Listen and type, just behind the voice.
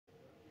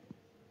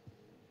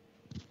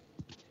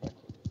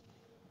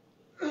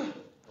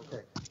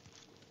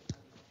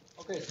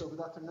Okay, so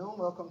good afternoon.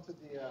 Welcome to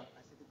the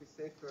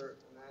ICTP-SAIFR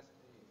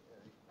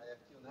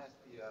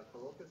IFT-UNESP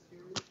colloquium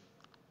series.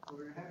 So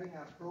we're having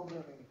a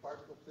program in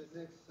particle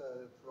physics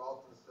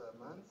throughout this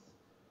month,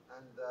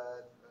 and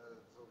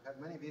so we have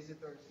many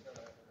visitors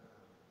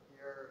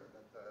here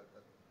that are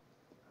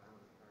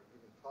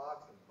giving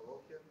talks and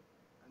colloquium.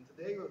 And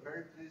today we're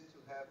very pleased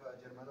to have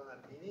Germano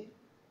Nardini,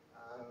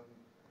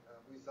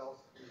 who is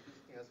also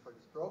visiting us for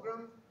this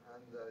program.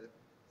 And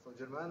so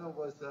Germano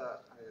was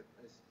a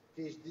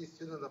PhD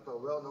student of a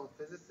well-known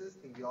physicist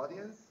in the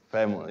audience.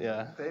 Famous,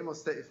 yeah.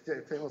 Famous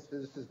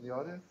physicist in the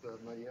audience,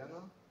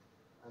 Mariano.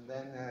 And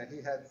then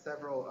he had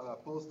several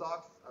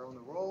postdocs around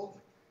the world.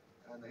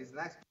 And he's an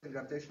expert in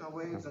gravitational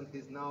waves, and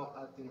he's now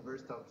at the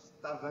University of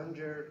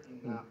Stavanger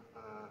in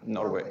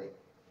Norway.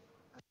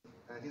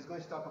 And he's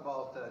going to talk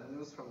about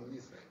news from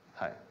LISA.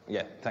 Hi.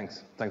 Yeah,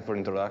 thanks. Thanks for the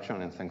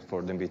introduction, and thanks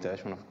for the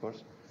invitation, of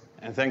course.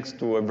 And thanks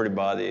to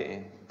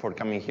everybody for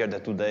coming here.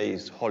 That today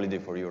is holiday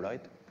for you,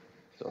 right?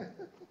 So,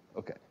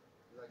 okay.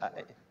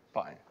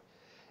 Fine.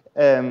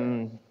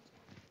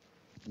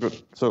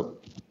 Good. So,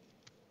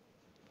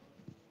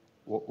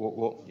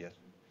 yes.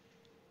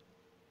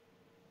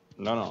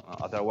 No.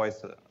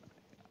 Otherwise, I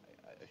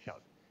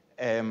shout.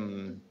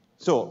 The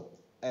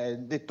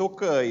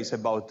talk is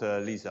about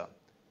LISA.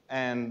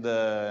 And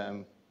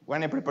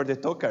when I prepared the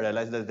talk, I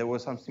realized that there were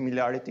some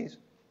similarities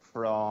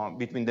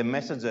between the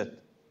message that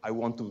I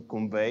want to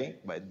convey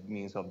by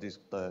means of this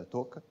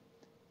talk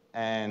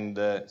and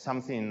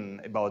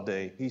something about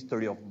the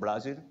history of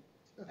Brazil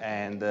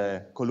and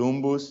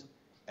Columbus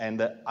and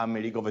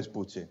Amerigo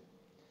Vespucci.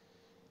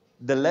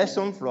 The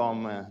lesson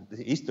from the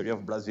history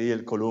of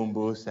Brazil,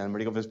 Columbus, and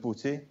Amerigo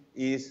Vespucci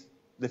is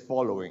the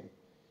following: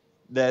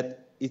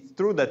 that it's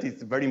true that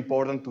it's very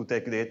important to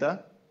take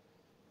data,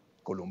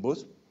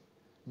 Columbus,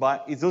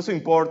 but it's also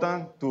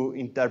important to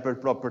interpret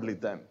properly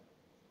them,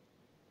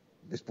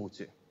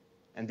 Vespucci.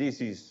 And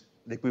this is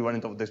the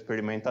equivalent of the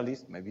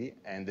experimentalist, maybe,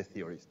 and the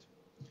theorist.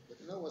 But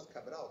you know it was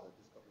Cabral that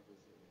discovered this.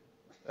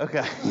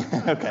 Okay,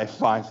 okay,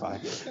 fine.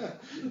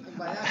 And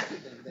by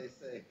accident, they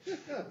say.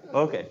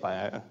 Okay,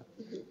 fine.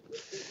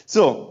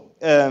 So,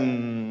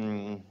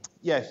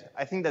 yes,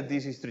 I think that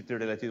this is strictly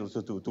related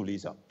also to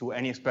LISA, to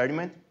any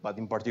experiment, but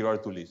in particular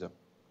to LISA.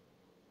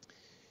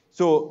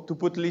 So, to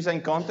put LISA in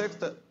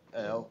context,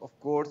 of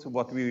course,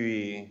 what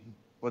we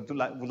would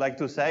like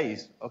to say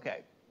is,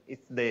 okay,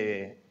 it's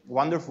the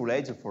wonderful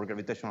age for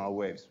gravitational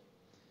waves,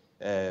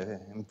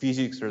 and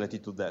physics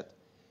related to that.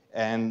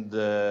 And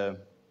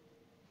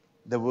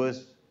there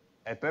was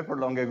a paper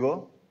long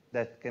ago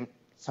that can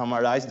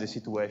summarize the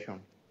situation,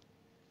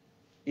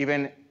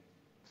 even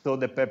though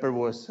the paper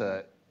was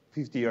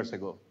 50 years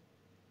ago.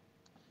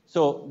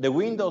 So the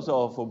windows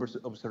of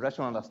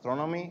observational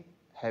astronomy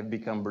have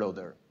become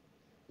broader.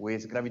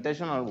 With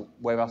gravitational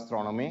wave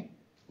astronomy,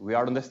 we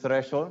are on the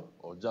threshold,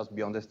 or just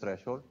beyond the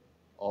threshold,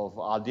 of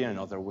adding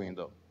another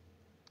window.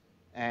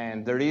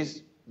 And there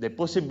is the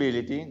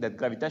possibility that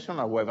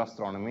gravitational wave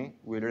astronomy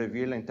will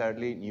reveal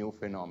entirely new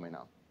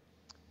phenomena.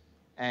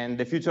 And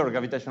the future of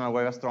gravitational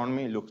wave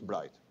astronomy looks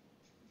bright.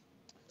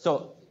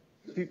 So,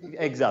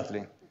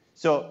 exactly.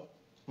 So,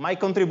 my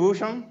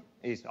contribution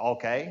is,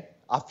 okay,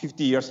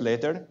 50 years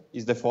later,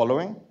 is the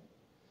following.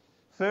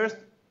 First,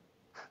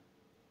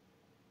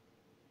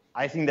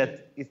 I think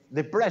that it's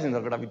the present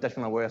of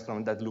gravitational wave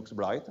astronomy that looks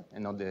bright,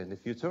 and not the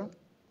future.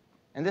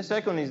 And the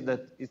second is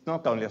that it's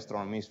not only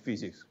astronomy, it's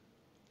physics.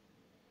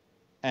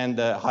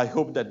 And I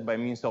hope that by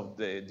means of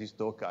this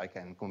talk, I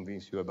can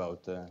convince you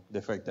about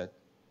the fact that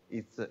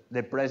it's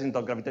the present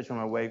of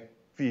gravitational wave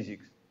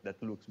physics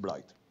that looks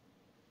bright.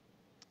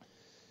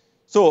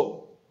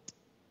 So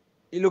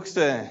it looks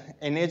an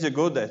age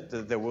ago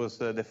that there was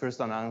the first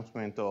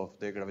announcement of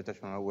the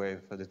gravitational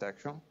wave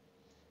detection,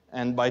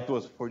 and it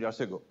was 4 years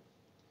ago.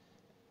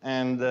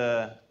 And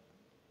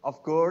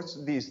of course,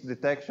 this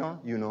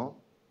detection,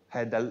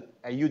 had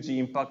a huge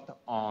impact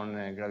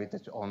on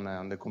gravitation,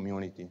 on the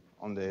community,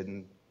 on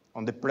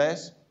the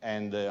press,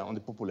 and on the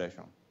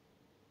population.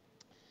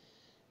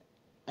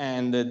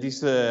 And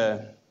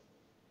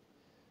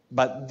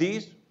but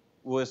this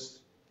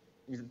was,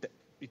 it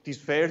is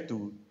fair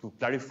to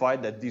clarify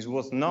that this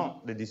was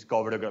not the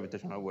discovery of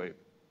gravitational wave.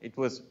 It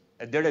was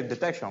a direct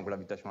detection of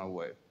gravitational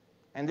wave.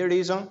 And the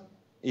reason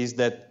is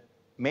that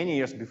many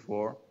years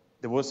before,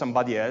 there was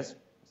somebody else,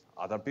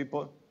 other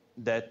people,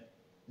 that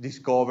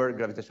discovered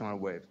gravitational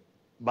waves.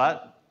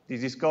 But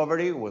this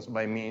discovery was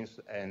by means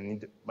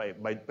and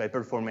by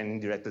performing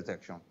indirect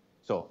detection.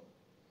 So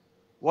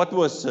what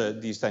was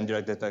this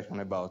indirect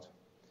detection about?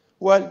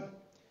 Well,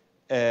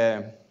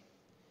 the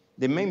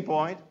main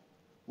point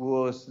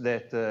was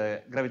that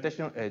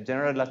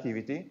general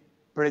relativity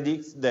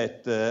predicts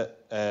that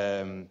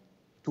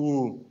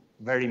two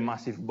very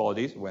massive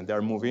bodies, when they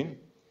are moving,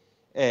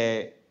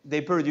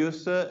 they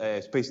produce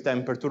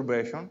space-time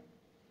perturbation,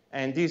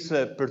 and this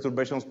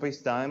perturbation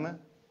space-time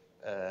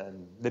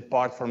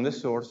depart from the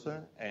source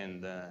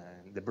and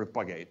they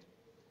propagate.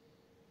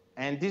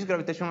 And these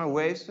gravitational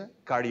waves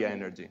carry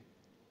energy.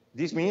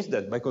 This means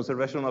that by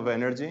conservation of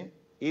energy,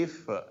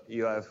 if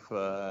you have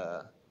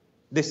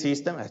the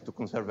system has to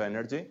conserve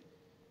energy.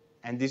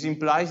 And this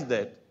implies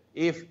that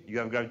if you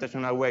have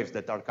gravitational waves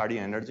that are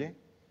carrying energy,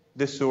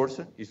 the source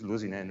is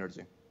losing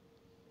energy.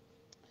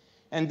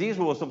 And this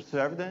was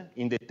observed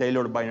in the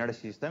Taylor binary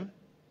system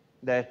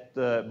that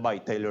by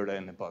Taylor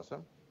and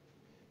Pulsar.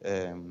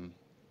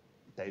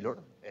 Taylor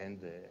and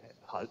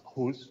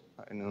Hulse,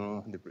 I don't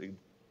know,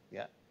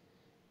 yeah.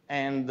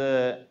 And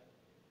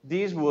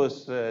this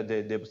was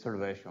the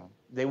observation.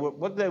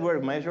 What they were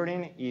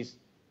measuring is,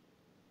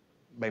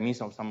 by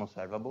means of some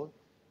observable,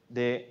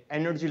 the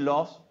energy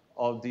loss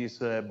of this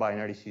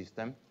binary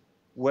system,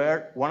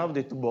 where one of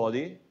the two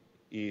bodies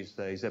is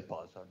a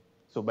pulsar.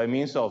 So by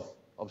means of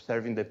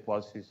observing the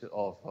pulses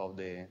of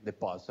the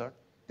pulsar,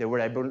 they were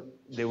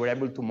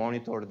able to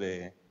monitor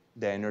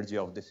the energy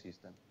of the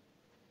system.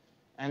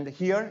 And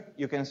here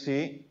you can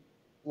see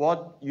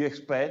what you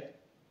expect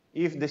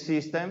if the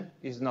system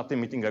is not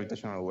emitting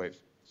gravitational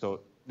waves.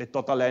 So the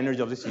total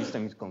energy of the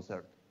system is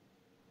conserved.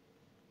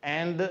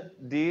 And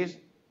this,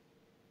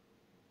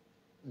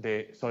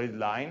 the solid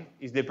line,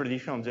 is the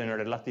prediction of general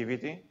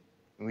relativity,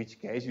 in which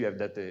case you have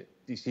that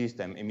the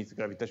system emits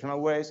gravitational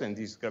waves and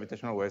these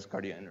gravitational waves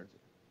carry energy.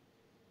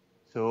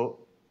 So,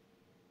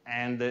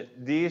 and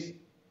these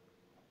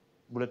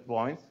bullet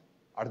points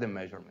are the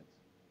measurements.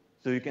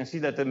 So you can see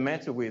that it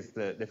matches with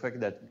the fact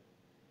that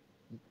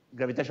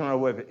gravitational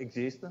waves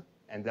exist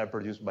and they're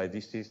produced by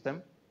this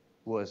system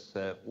was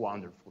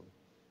wonderful.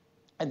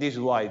 And this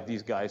is why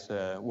these guys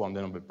won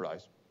the Nobel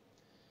Prize.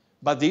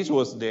 But this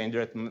was the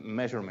indirect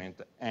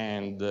measurement,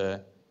 and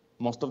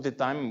most of the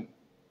time,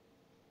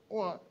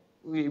 well,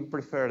 we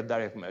prefer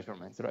direct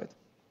measurements, right?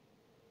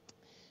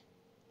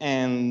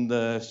 And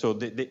so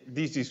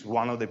this is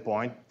one of the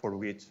points for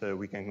which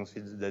we can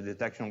consider the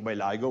detection by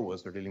LIGO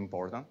was really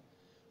important.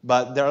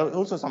 But there are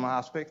also some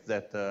aspects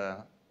that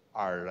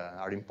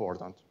are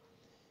important.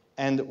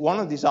 And one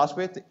of these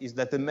aspects is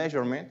that the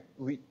measurement,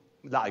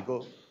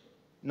 LIGO,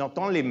 not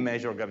only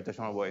measure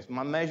gravitational waves,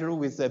 but measure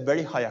with a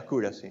very high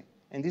accuracy.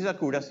 And this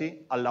accuracy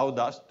allowed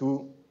us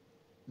to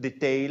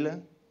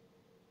detail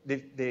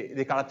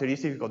the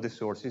characteristics of the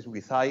sources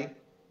with high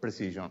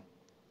precision.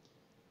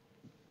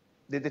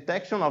 The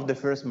detection of the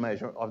first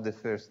measure of the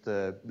first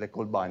black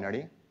hole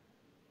binary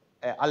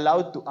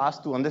allowed us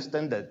to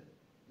understand that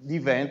the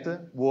event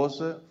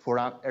was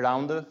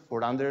around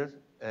 400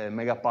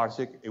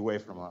 megaparsec away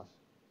from us.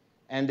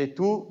 And the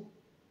two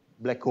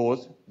black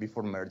holes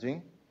before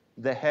merging,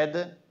 they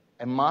had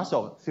a mass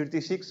of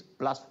 36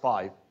 plus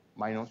 5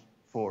 minus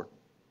 4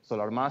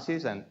 solar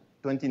masses and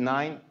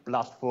 29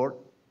 plus 4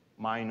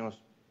 minus,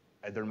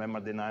 I don't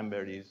remember the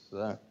number is,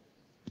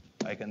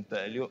 I can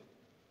tell you.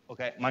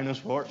 Okay, minus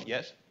 4,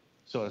 yes,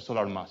 so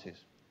solar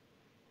masses.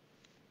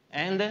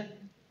 And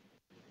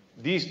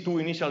these two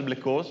initial black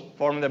holes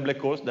formed the black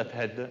holes that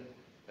had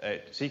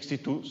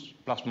 62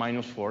 plus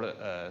minus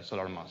 4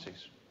 solar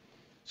masses.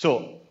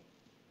 So,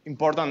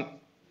 important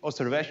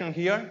observation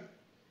here,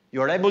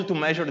 you are able to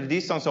measure the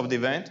distance of the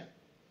event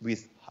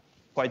with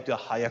quite a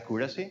high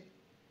accuracy,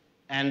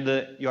 and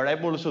you are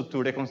able also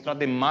to reconstruct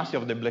the mass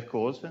of the black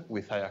holes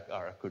with high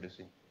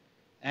accuracy.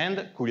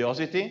 And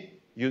curiosity,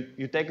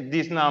 you take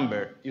this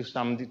number, you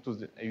sum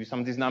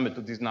this number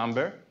to this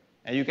number,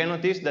 and you can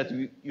notice that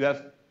you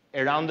have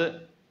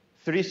around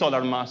 3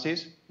 solar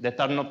masses that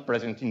are not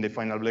present in the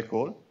final black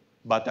hole,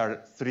 but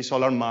are 3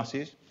 solar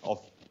masses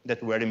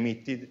that were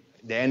emitted,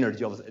 the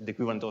energy of the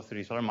equivalent of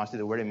 3 solar masses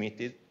that were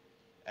emitted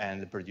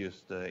and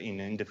produced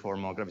in the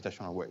form of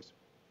gravitational waves.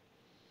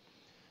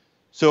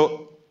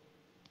 So,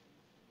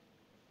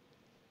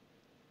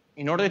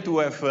 in order to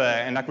have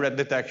an accurate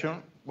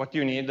detection, what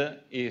you need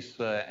is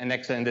an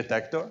excellent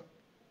detector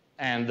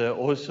and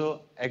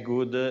also a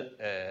good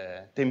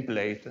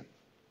template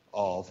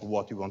of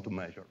what you want to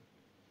measure.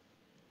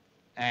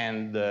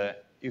 And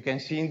you can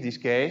see in this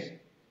case,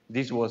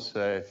 this was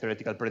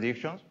theoretical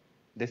predictions.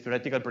 The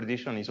theoretical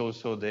prediction is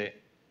also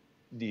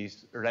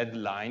this red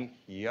line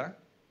here.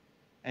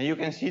 And you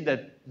can see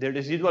that the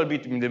residual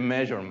between the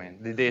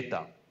measurement, the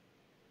data,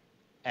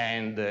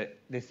 and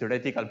the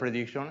theoretical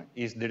prediction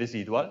is the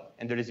residual,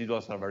 and the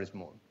residuals are very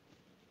small.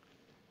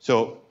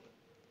 So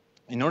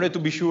in order to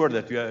be sure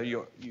that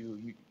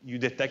you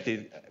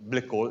detected a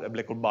black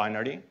hole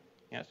binary,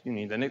 yes, you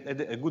need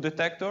a good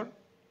detector,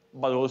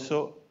 but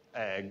also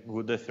a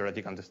good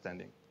theoretical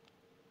understanding.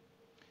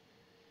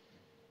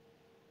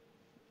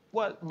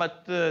 Well,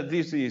 but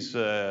this is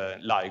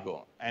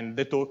LIGO, and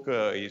the talk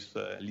is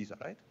LISA,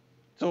 right?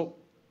 So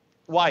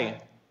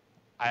why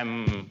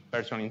I'm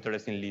personally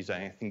interested in LISA,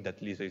 and I think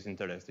that LISA is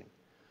interesting?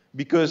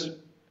 Because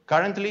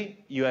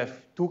currently you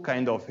have two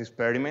kinds of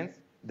experiments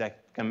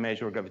that can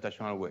measure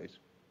gravitational waves.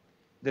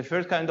 The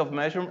first kind of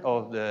measurement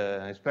of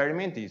the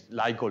experiment is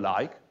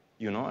LIGO-like,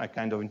 a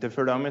kind of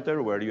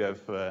interferometer where you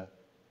have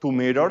 2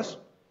 mirrors,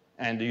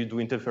 and you do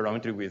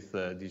interferometry with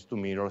these 2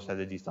 mirrors at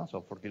a distance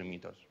of 4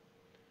 kilometers.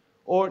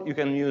 Or you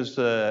can use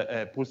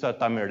pulsar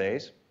time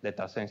arrays that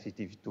are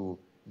sensitive to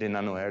the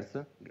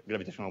nanohertz,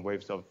 gravitational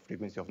waves of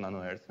frequency of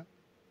nanohertz.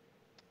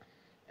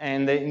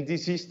 And in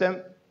this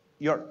system,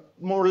 you're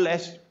more or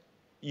less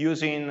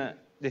using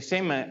the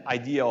same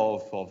idea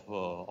of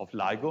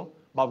LIGO,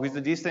 but with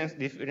the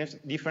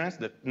difference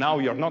that now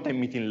you're not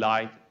emitting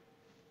light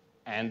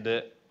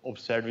and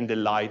observing the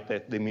light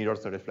that the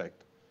mirrors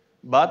reflect.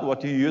 But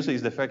what you use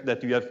is the fact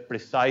that you have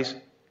precise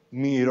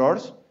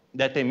mirrors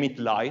that emit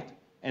light,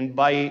 and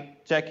by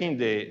checking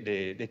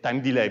the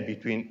time delay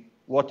between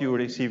what you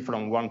receive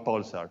from one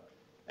pulsar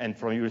and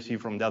you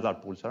receive from the other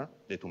pulsar,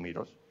 the two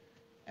mirrors,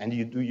 and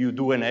you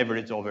do an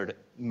average over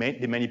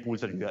the many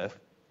pulsars you have,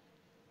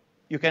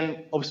 you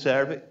can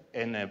observe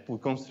and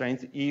put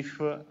constraints if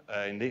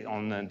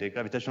on the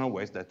gravitational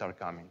waves that are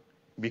coming.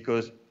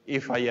 Because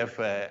if I have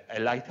a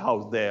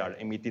lighthouse there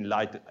emitting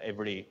light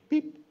every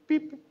beep,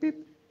 beep,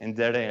 beep, and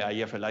there I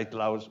have a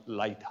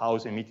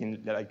lighthouse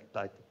emitting light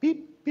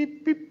beep,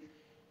 beep, beep,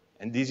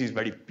 and this is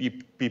very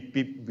beep, beep,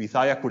 beep, with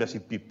high accuracy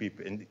beep,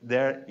 beep, and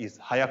there is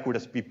high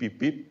accuracy beep, beep,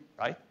 beep,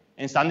 right?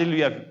 And suddenly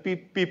you have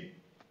beep, beep,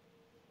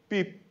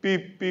 beep,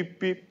 beep, beep,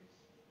 beep,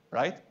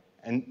 right?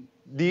 And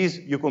this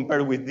you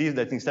compare with this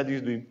that instead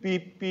is doing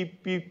beep,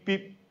 beep, beep,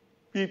 beep,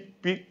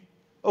 beep, beep.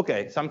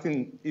 Okay,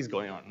 something is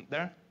going on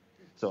there.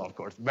 So of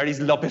course, very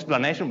sloppy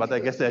explanation, but I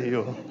guess that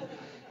you,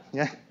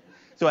 yeah.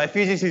 So a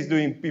physicist is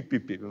doing beep,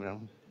 beep, beep. You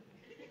know.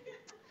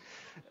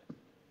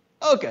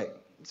 Okay,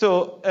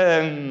 so,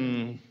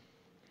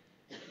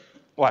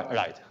 well,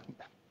 right,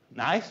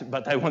 nice,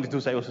 but I wanted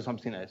to say also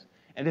something else.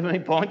 And the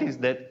main point is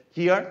that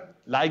here,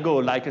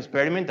 LIGO-like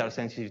experiments are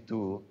sensitive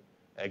to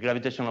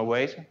gravitational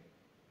waves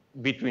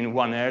between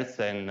 1 Hertz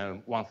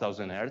and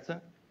 1,000 Hertz,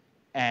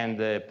 and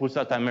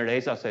pulsar time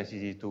arrays are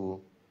sensitive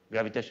to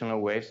gravitational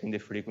waves in the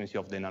frequency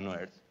of the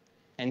nanohertz.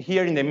 And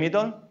here in the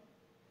middle,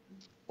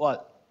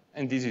 well,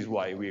 and this is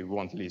why we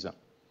want LISA.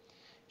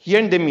 Here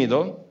in the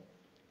middle,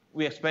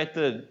 we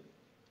expected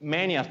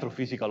many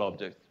astrophysical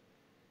objects.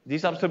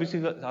 These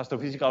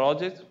astrophysical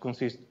objects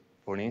consist,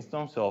 for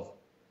instance, of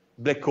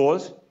black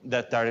holes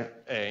that are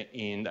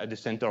at the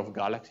center of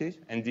galaxies,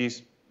 and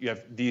you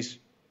have these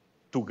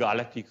two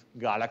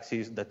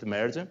galaxies that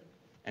merge,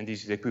 and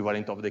this is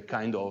equivalent of the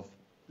kind of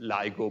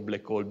LIGO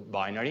black hole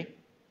binary,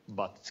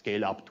 but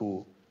scale up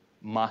to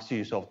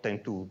masses of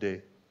 10 to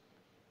the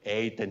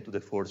 8, 10 to the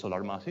 4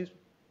 solar masses.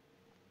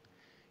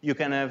 You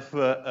can have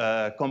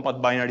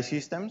compact binary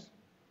systems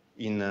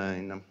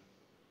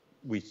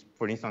which,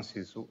 for instance,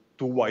 is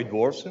two white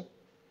dwarfs.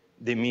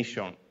 The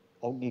emission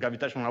of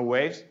gravitational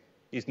waves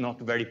is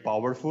not very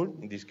powerful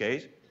in this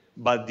case,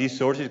 but these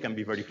sources can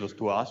be very close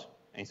to us.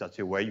 In such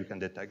a way, you can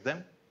detect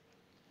them.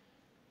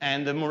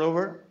 And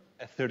moreover,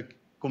 a third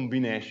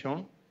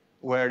combination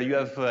where you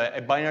have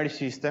a binary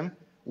system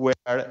where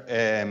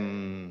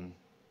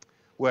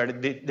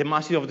the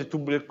mass of the two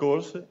black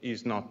holes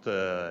is not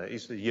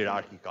is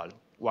hierarchical.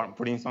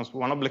 For instance,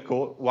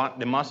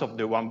 the mass of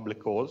the one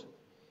black hole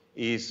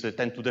is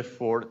 10 to the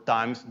 4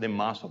 times the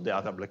mass of the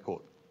other black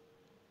hole.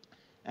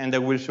 And I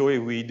will show a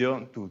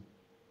video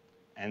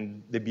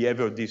and the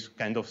behavior of this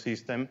kind of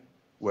system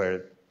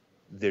where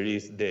there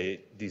is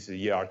this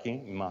hierarchy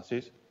in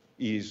masses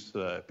is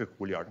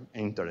peculiar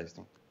and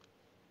interesting.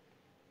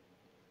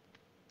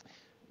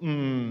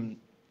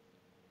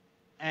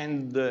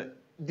 And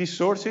these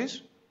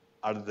sources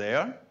are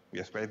there, we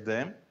expect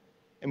them.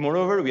 And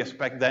moreover, we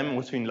expect them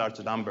also in large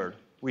number,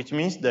 which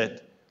means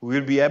that we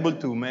will be able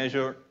to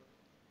measure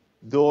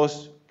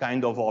those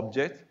kind of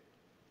objects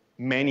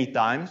many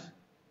times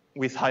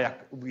with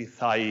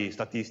high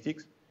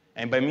statistics.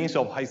 And by means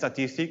of high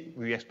statistics,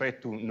 we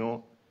expect to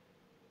know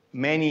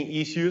many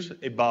issues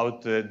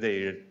about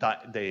their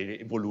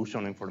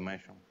evolution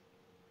information.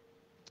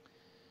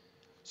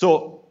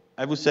 So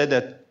I would say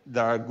that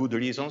there are good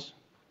reasons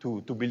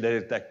to build a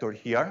detector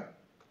here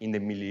in the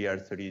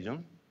millihertz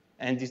region.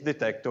 And this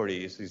detector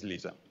is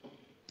LISA.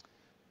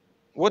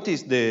 What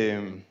is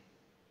in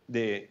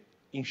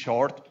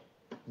short,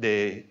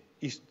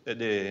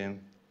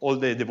 all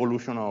the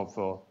evolution of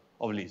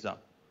LISA?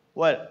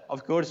 Well,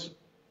 of course,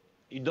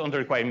 it don't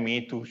require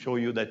me to show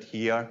you that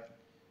here.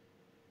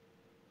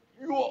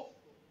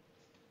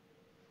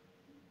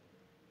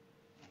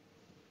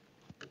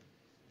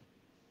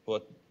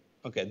 What?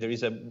 Okay, there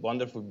is a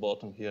wonderful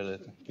button here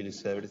that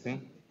kills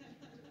everything.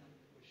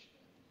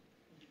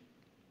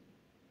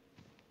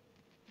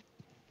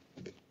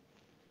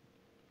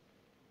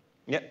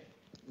 Yeah,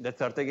 let's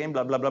start again.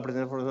 Blah blah blah.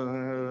 Present for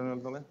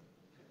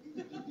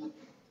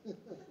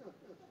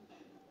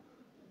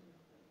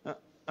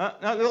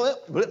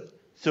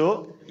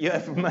So you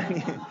have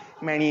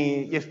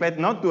many. You expect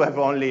not to have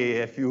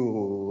only a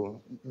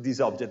few these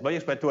objects, but you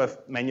expect to have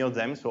many of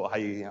them. So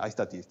high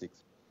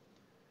statistics.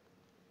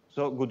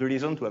 So good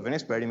reason to have an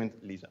experiment,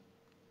 LISA.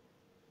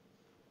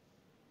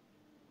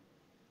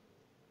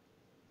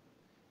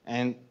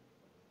 And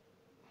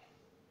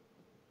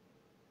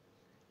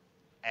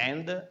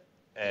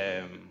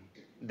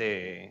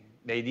the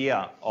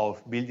idea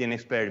of building an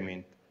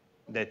experiment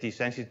that is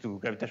sensitive to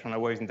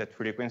gravitational waves in that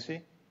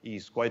frequency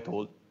is quite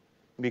old,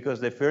 because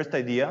the first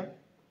idea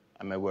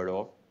I'm aware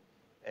of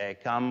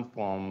came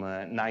from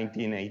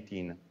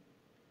 1918,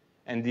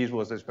 and this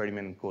was an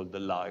experiment called the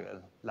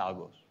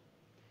Lagos.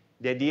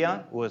 The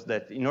idea was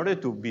that in order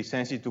to be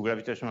sensitive to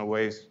gravitational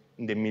waves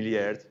in the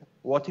milliards,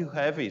 what you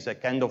have is a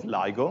kind of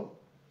LIGO,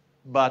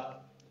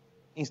 but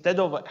instead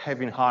of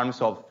having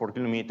arms of 4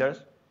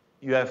 kilometers,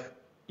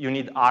 you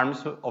need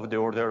arms of the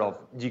order of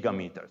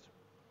gigameters.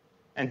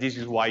 And this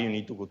is why you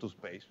need to go to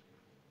space.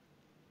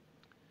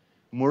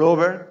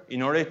 Moreover,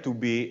 in order to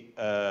be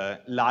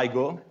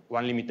LIGO,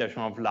 one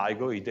limitation of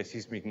LIGO is the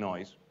seismic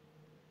noise.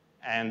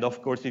 And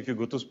of course, if you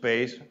go to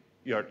space,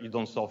 you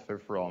don't suffer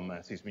from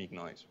seismic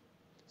noise.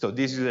 So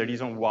this is the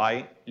reason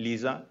why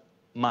LISA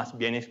must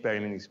be an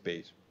experiment in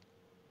space.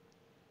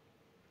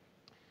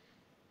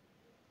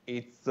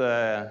 It's,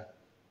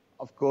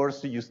 of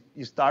course,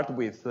 you start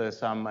with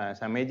some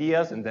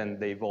ideas, and then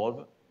they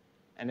evolve.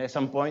 And at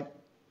some point,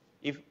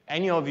 if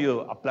any of you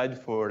applied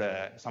for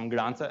some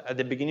grants, at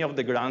the beginning of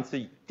the grants,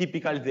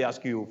 typically they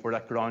ask you for the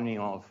acronym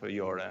of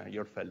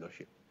your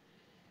fellowship.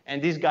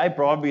 And this guy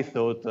probably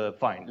thought,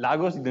 fine,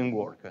 Lagos didn't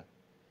work.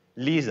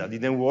 LISA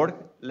didn't work.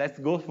 Let's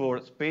go for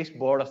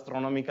Space-Borne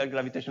Astronomical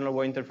Gravitational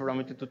Wave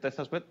Interferometry to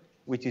Test Aspect,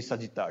 which is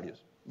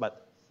Sagittarius.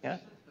 But yeah,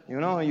 you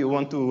know, you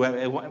want to have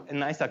a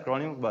nice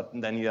acronym, but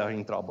then you are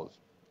in troubles.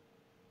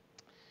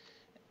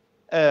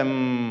 There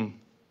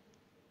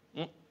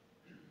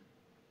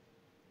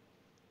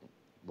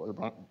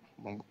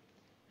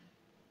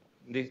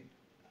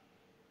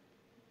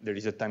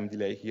is a time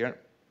delay here.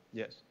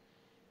 Yes.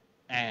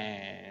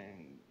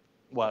 And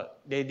well,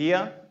 the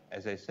idea,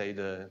 as I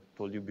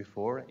told you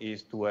before,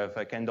 is to have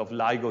a kind of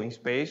LIGO in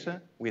space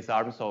with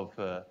arms of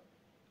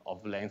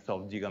length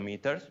of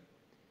gigameters.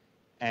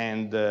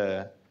 And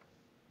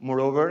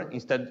moreover,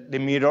 instead, the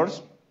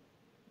mirrors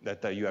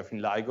that you have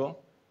in LIGO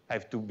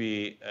have to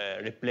be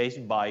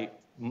replaced by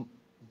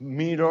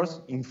mirrors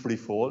in free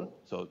fall,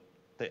 so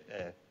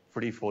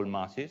free fall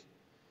masses,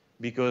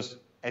 because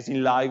as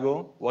in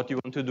LIGO, what you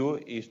want to do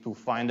is to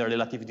find the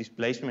relative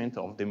displacement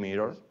of the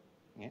mirrors.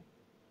 Yeah?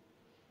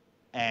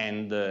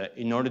 And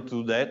in order to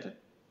do that,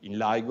 in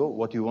LIGO,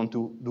 what you want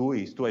to do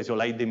is to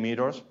isolate the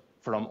mirrors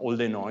from all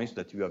the noise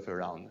that you have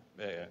around,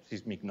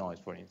 seismic noise,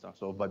 for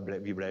instance, or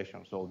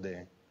vibrations of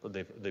the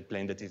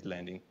plane that is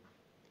landing.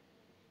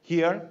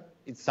 Here,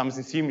 it's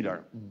something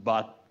similar,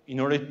 but in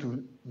order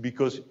to,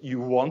 because you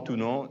want to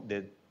know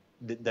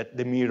that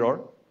the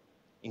mirror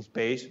in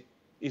space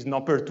is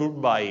not perturbed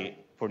by,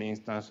 for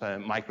instance,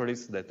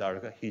 microliths that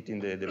are hitting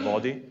the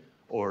body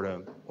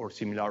or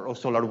similar, or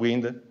solar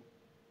wind.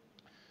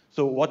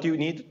 So what you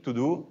need to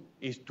do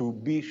is to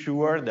be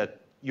sure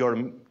that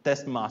your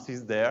test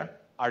masses there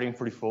are in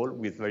free fall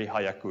with very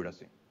high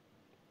accuracy.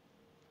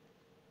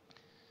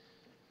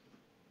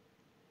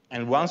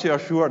 And once you are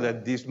sure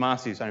that these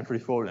masses are in free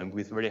fall and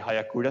with very high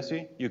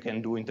accuracy, you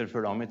can do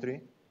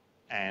interferometry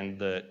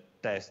and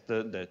test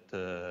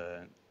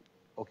that,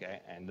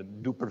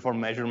 and do perform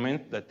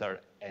measurements that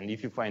are, and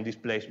if you find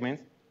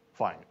displacements,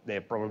 fine, they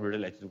are probably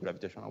related to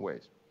gravitational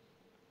waves.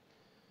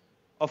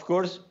 Of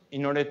course,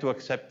 in order to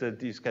accept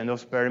this kind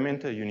of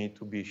experiment, you need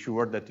to be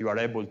sure that you are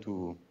able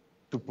to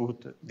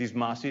put these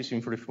masses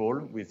in free fall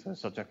with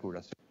such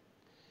accuracy.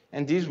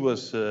 And this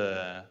was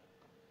the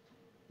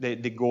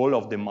goal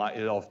of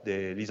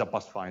the LISA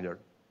Pathfinder.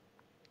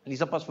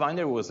 LISA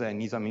Pathfinder was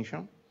an ESA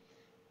mission,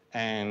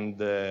 and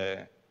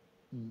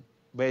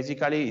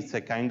basically it's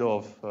a kind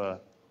of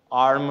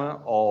arm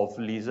of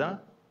LISA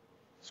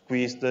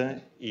squeezed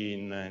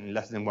in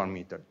less than 1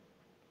 meter.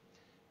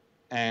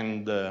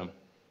 And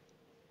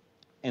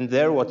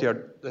there what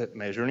you're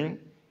measuring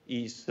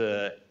is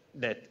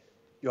that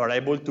you are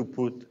able to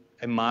put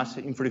a mass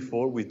in free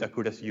fall with the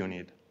accuracy you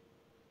need.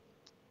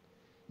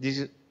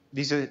 The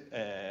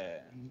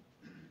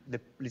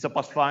LISA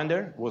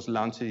Pathfinder was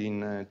launched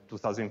in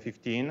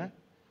 2015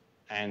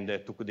 and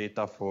took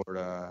data for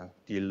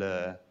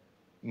till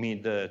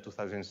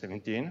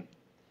mid-2017.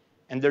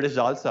 And the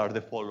results are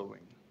the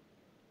following.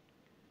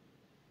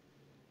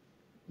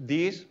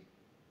 This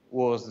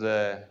was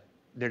the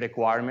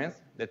requirement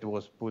that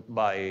was put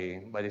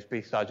by the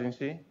Space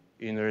Agency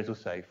in order to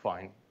say,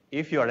 fine,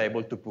 if you are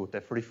able to put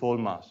a free fall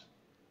mass,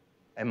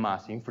 a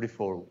mass in free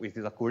fall with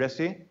this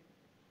accuracy,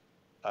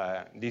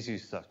 this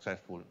is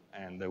successful.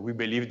 And we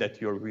believe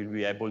that you will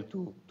be able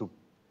to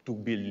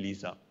build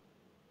LISA.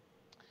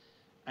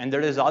 And the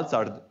results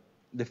are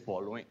the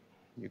following,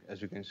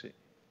 as you can see,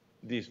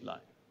 this line,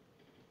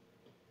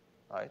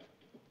 right?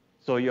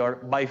 So you're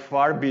by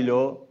far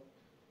below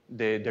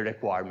the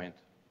requirement.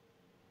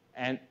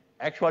 And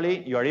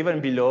actually, you are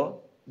even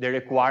below the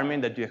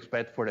requirement that you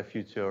expect for a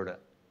future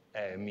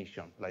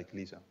mission like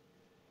LISA.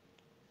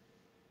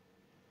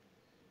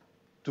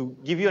 To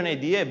give you an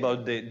idea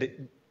about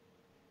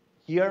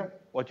here,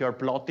 what you're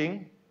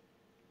plotting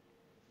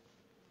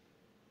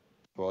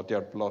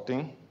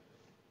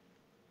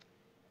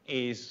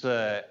is,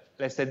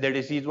 let's say, the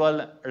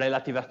residual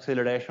relative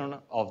acceleration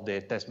of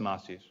the test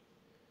masses.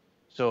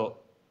 So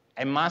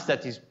a mass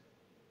that is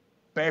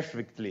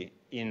perfectly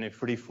in a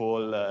free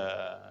fall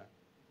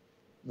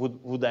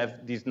would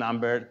have this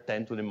number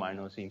 10 to the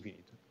minus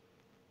infinite.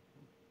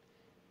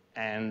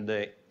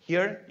 And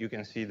here you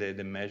can see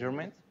the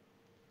measurement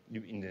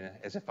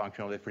as a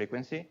function of the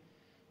frequency.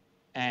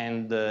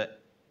 And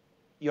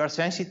you are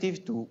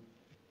sensitive to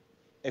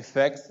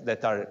effects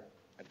that are,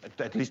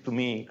 at least to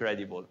me,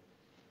 incredible.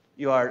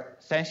 You are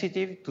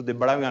sensitive to the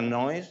Brownian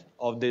noise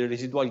of the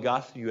residual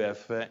gas you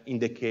have in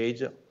the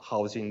cage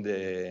housing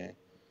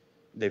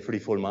the free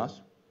fall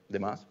mass, the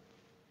mass.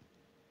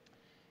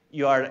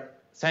 You are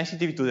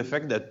sensitive to the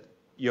fact that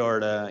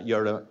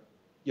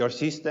your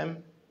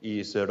system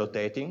is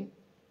rotating,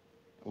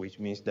 which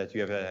means that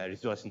you have a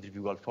residual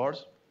centrifugal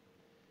force.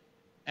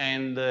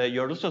 And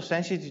you're also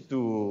sensitive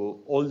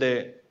to all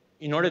the,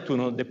 in order to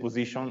know the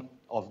position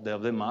of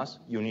the mass,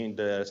 you need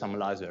some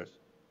lasers.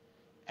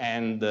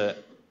 And,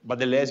 but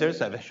the lasers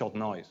have a shot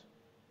noise.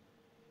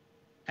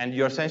 And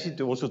you're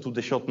sensitive also to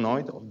the shot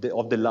noise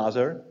of the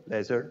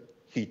laser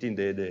hitting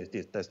the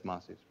test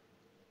masses.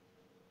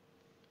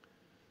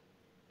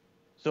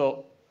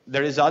 So the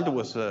result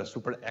was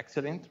super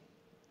excellent,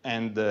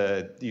 and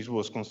this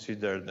was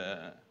considered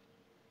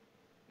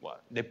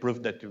the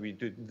proof that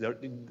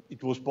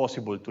it was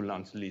possible to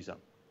launch LISA.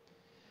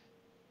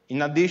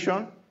 In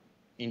addition,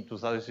 in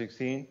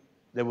 2016,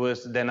 there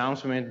was the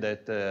announcement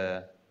that,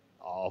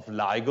 of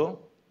LIGO,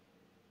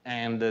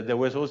 and there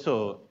was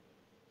also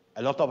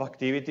a lot of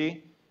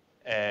activity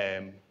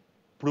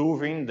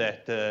proving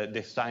that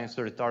the science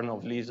return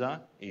of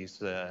LISA is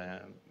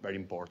very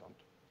important.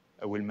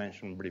 I will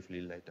mention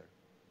briefly later.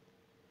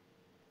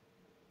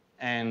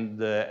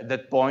 And at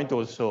that point,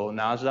 also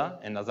NASA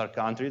and other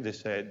countries, they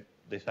said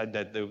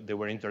that they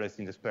were interested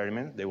in the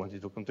experiment, they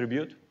wanted to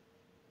contribute.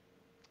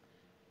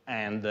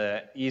 And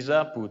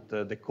ESA put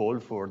the call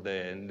for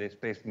the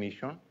space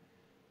mission.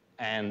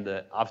 And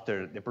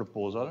after the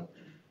proposal,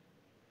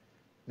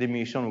 the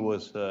mission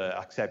was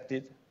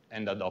accepted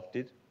and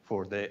adopted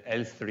for the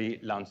L3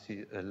 launch.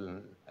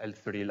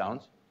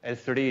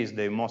 L3 is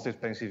the most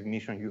expensive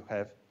mission you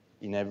have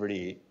in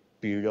every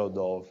period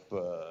of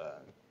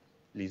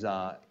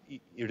LISA,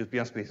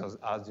 European Space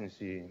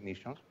Agency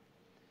missions.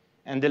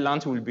 And the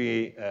launch will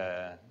be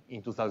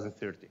in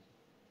 2030,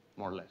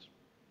 more or less.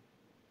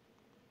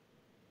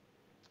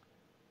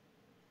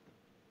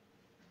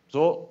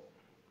 So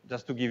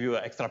just to give you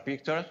an extra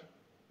picture,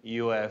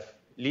 you have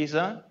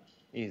LISA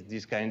is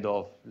this kind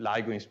of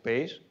LIGO in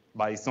space,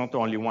 but it's not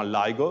only one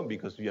LIGO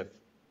because you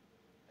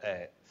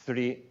have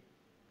 3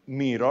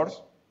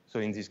 mirrors. So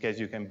in this case,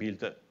 you can build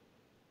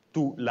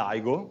 2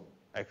 LIGO,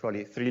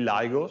 actually 3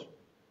 LIGOs,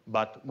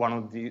 but one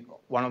of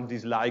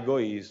these LIGO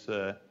is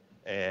a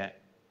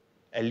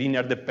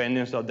linear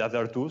dependence of the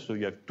other 2, so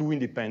you have 2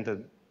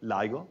 independent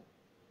LIGO.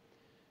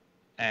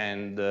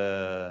 And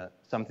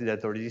something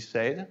that I already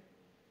said,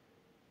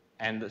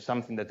 and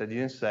something that I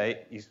didn't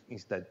say is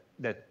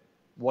that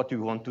what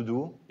you want to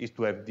do is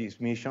to have this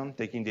mission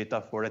taking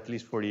data for at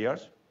least 4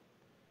 years,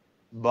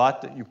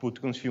 but you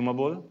put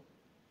consumable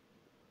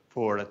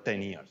for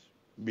 10 years,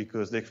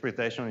 because the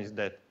expectation is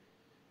that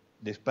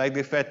despite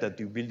the fact that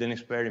you build an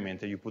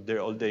experiment and you put there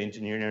all the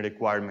engineering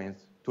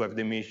requirements to have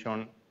the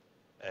mission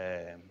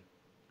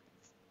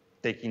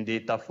taking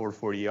data for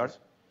 4 years,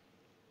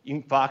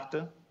 in fact,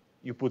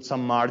 you put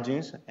some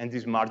margins, and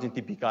this margin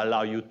typically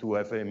allow you to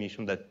have a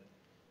mission that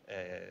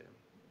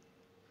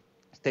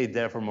stayed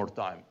there for more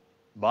time.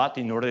 But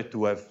in order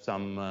to have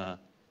some,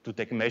 to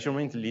take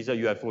measurements, LISA,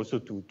 you have also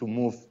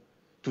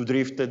to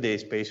drift the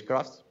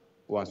spacecraft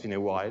once in a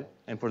while,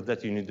 and for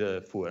that you need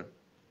fuel.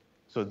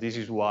 So this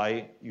is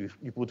why you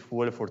put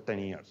fuel for 10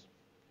 years.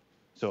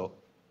 So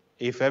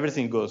if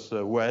everything goes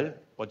well,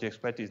 what you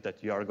expect is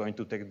that you are going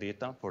to take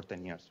data for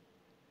 10 years.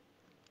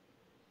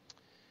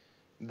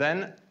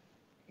 Then,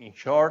 in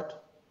short,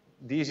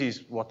 this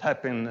is what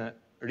happened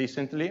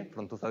recently,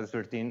 from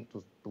 2013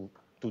 to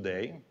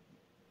today.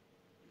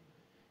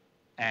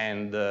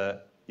 And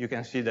you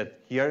can see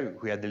that here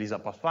we had the LISA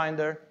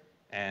Pathfinder,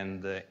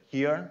 and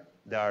here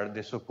there are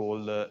the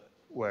so-called,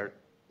 where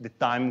the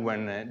time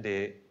when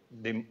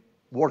the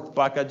work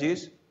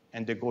packages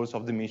and the goals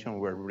of the mission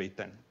were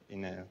written.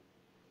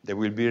 They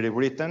will be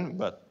rewritten,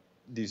 but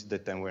this is the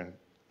time when,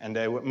 and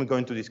I'm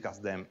going to discuss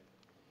them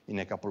in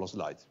a couple of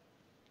slides.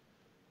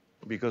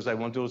 Because I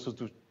want also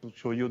to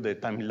show you the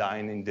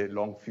timeline in the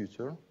long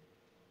future,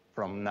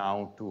 from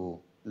now to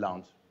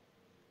launch.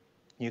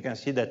 You can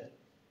see that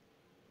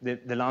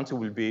the launch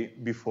will be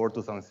before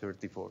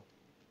 2034.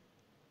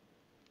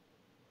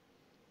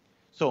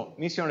 So,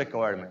 mission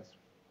requirements.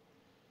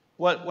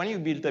 Well, when you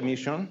build a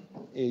mission,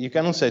 you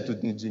cannot say to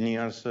the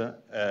engineers,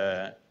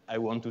 I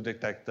want to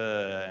detect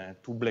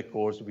 2 black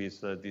holes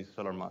with these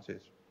solar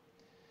masses.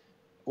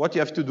 What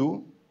you have to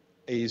do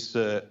is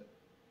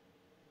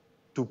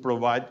to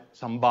provide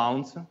some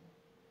bounds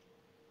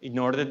in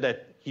order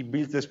that he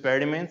builds the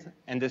experiment,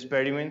 and the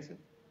experiment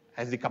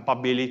has the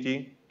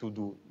capability to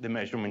do the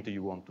measurement that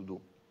you want to do.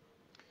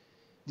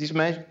 This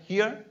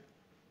here,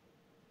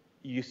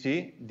 you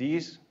see,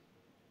 this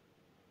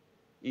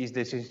is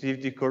the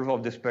sensitivity curve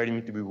of the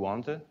experiment we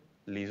want,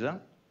 LISA.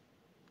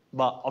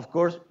 But of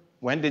course,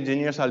 when the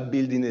engineers are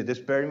building the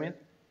experiment,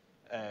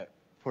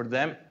 for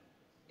them,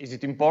 is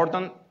it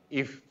important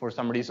if for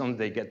some reason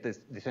they get the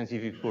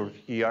sensitivity curve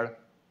here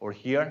or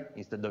here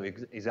instead of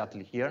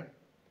exactly here?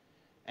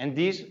 And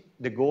this,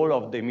 the goal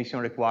of the emission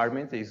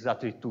requirement is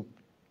actually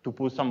to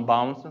put some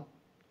bounds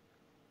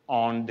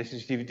on the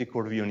sensitivity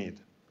curve you need,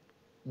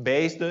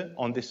 based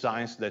on the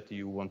science that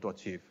you want to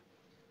achieve.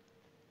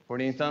 For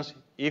instance,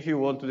 if you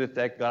want to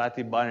detect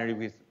galactic binary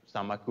with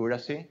some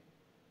accuracy,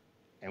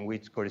 and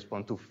which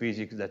correspond to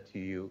physics that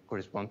you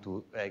correspond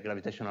to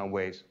gravitational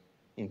waves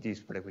in this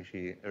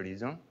frequency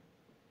region,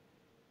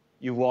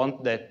 you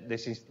want that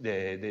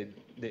the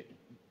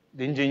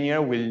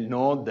engineer will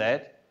know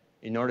that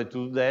in order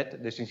to do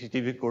that, the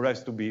sensitivity curve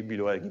has to be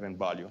below a given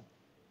value.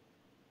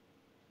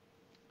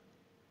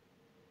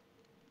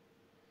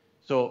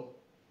 So,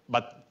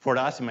 but for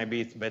us,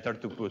 maybe it's better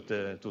to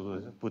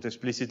put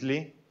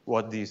explicitly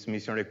what this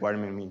mission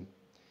requirement means.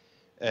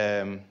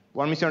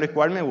 One mission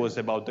requirement was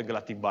about the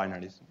galactic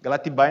binaries.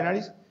 Galactic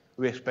binaries,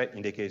 we expect,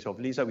 in the case of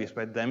LISA, we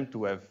expect them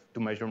to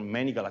measure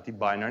many galactic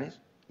binaries.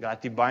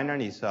 Galactic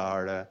binaries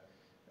are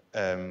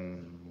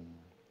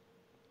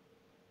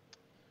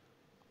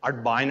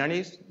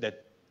binaries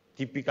that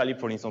typically,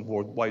 for instance,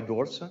 work white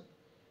dwarfs,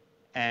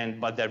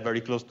 but they're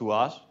very close to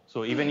us.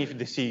 So even if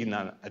the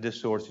signal at the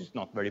source is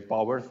not very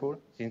powerful,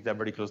 since they're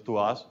very close to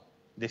us,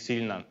 the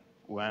signal,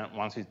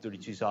 once it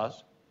reaches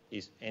us,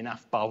 is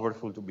enough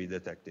powerful to be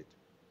detected.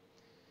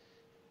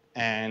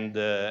 And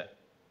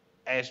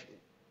as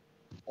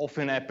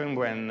often happens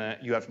when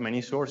you have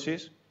many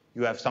sources,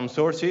 you have some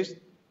sources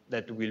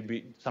that will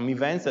be, some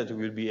events that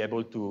will be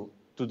able to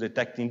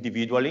detect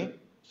individually.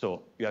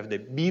 So you have the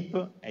beep,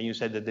 and you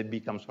said that the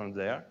beep comes from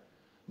there.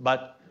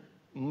 But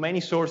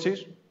many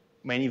sources,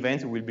 many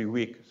events will be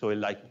weak. So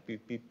like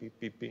beep, beep, beep,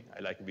 beep, beep.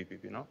 I like beep,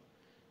 beep, you know?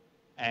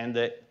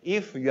 And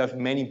if you have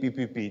many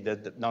PPP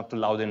that are not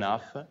loud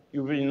enough,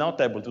 you will not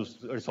be able to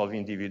resolve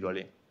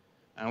individually.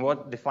 And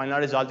what the final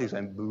result is,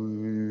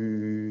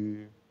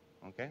 boo,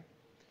 okay?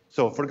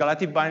 So for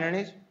galactic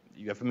binaries,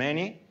 you have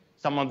many.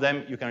 Some of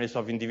them you can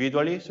resolve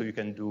individually, so you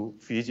can do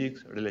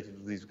physics related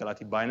to these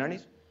galactic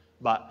binaries.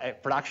 But a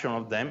fraction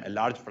of them, a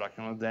large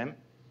fraction of them,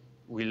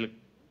 will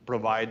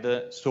provide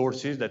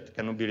sources that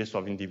cannot be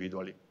resolved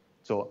individually.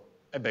 So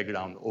a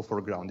background or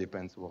foreground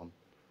depends on.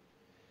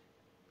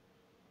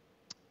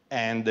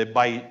 And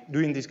by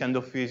doing this kind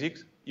of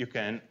physics, you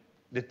can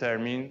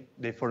determine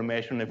the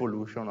formation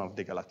evolution of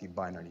the galactic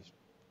binaries.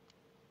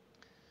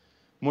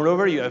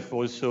 Moreover, you have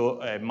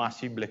also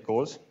massive black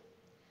holes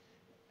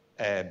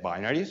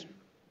binaries.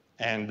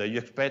 And you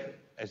expect,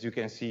 as you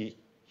can see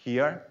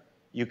here,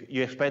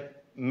 you expect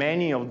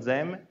many of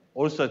them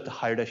also at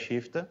high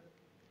redshift.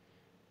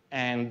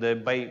 And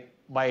by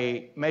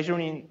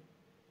measuring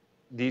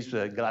these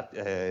black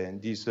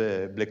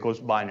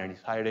holes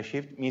binaries, high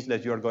redshift means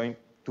that you are going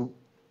to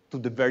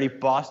the very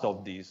past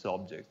of these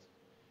objects.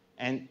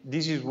 And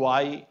this is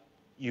why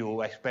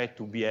you expect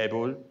to be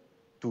able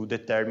to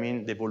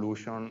determine the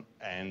evolution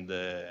and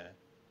the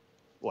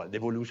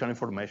evolution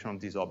information of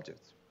these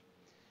objects.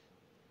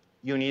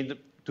 You need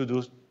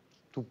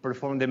to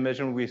perform the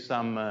measurement with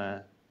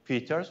some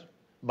features,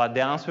 but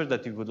the answers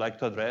that you would like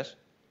to address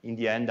in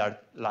the end are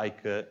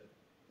like,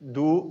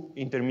 do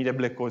intermediate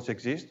black holes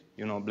exist?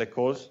 You know, black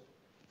holes,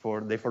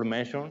 for the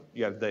formation,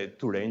 you have the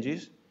two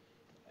ranges.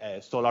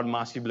 Solar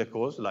massive black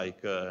holes,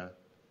 like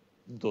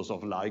those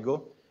of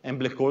LIGO, and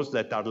black holes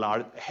that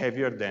are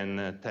heavier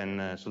than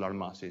 10 solar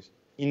masses.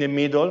 In the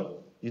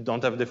middle, you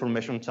don't have the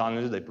formation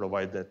channels that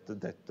provide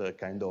that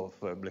kind of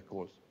black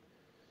holes.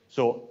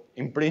 So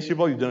in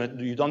principle,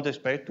 you don't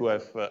expect to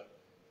have,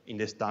 in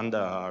the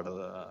standard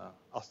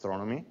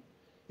astronomy,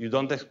 you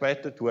don't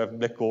expect to have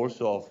black holes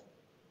of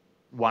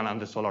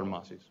 100 solar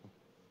masses.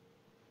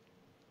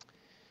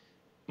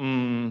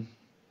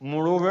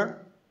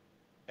 Moreover,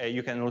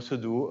 you can also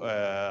do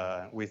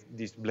with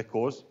these black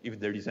holes, if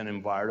there is an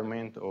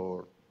environment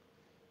or,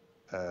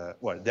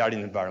 well, they are in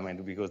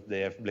environment because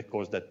they have black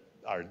holes that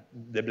are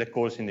the black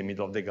holes in the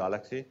middle of the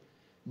galaxy.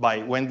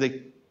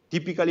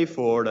 Typically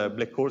for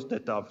black holes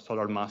that have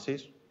solar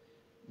masses,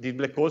 these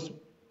black holes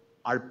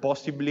are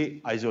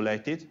possibly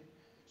isolated.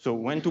 So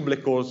when two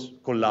black holes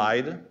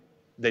collide,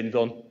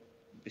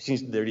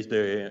 since there is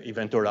the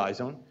event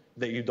horizon,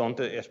 you don't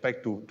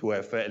expect to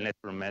have an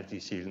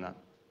electromagnetic signal.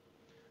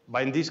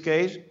 But in this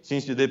case,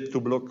 since the two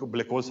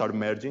black holes are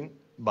merging,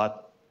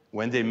 but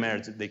when they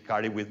merge, they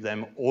carry with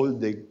them all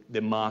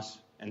the mass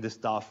and the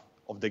stuff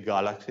of the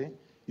galaxy,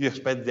 you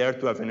expect there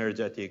to have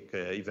energetic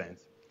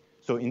events.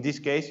 So in this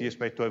case, you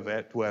expect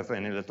to have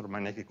an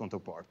electromagnetic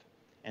counterpart.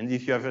 And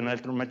if you have an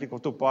electromagnetic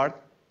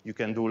counterpart, you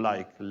can do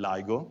like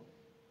LIGO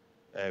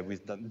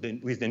with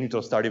the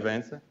neutron star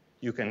events.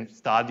 You can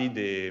study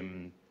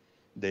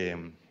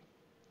the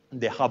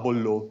Hubble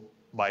law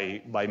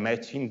by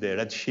matching the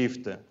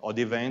redshift of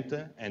the event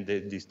and the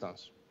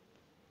distance.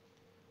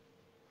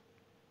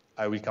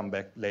 I will come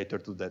back later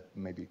to that,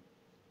 maybe.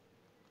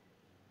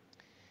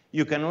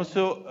 You can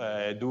also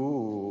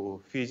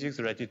do physics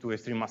related to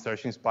extreme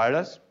acceleration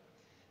spirals.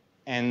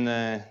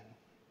 And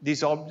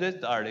these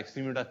objects are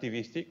extremely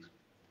relativistic.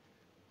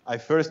 I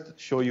first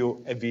show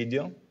you a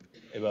video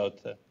about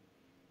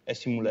a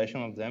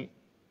simulation of them.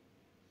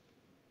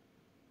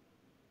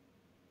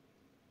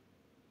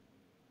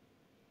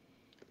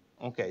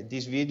 Okay,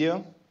 this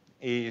video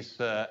is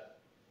the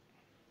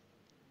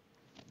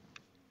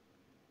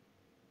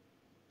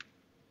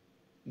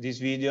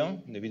video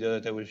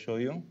that I will show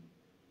you,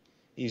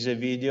 is a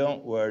video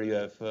where you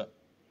have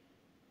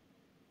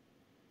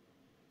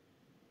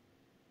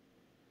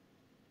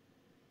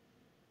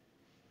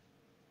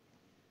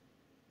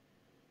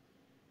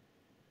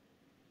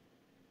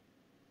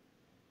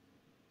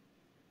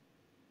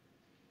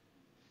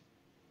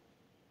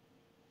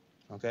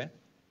okay.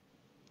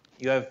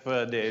 You have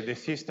the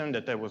system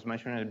that I was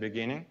mentioning at the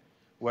beginning,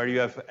 where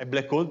you have a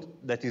black hole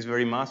that is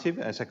very massive,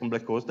 and a second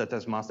black hole that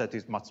has mass that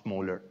is much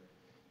smaller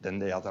than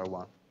the other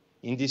one.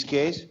 In this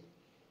case,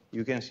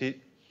 you can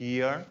see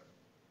here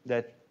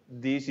that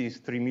this is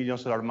 3 million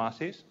solar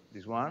masses,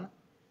 this one,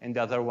 and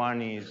the other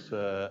one is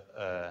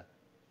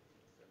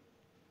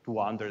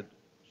 200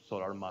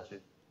 solar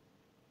masses.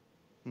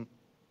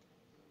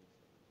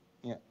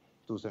 Yeah,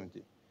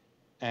 270.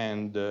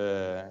 And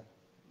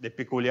the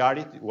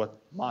peculiarity,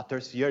 what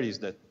matters here is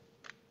that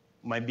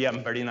maybe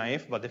I'm very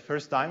naive, but the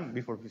first time,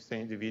 before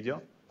seeing the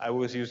video, I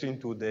was using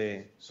to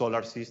the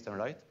solar system,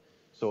 right?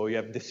 So you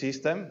have the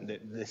system,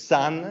 the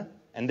sun,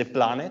 and the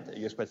planet.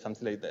 You expect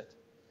something like that.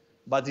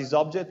 But these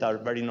objects are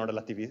very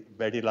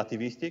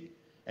relativistic,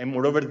 and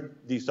moreover,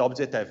 these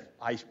objects have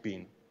high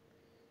spin.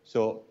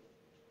 So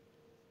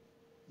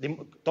the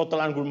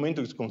total angular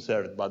momentum is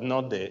conserved, but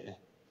not the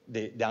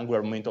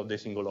angular momentum of the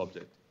single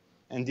object.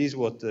 And this is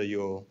what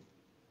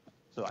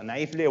so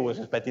naively, I was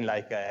expecting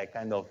like a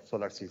kind of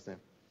solar system.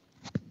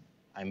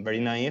 I'm very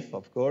naive,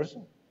 of course,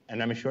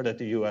 and I'm sure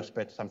that you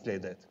expect something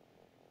like that.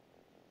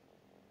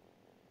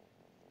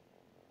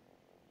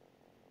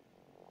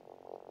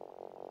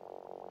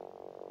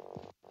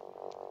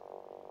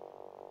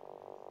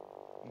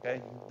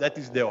 Okay, that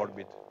is the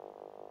orbit.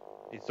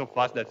 It's so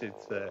fast that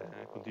it's a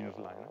continuous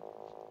line.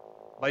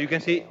 But you can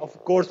see, of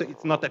course,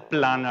 it's not a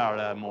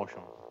planar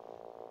motion.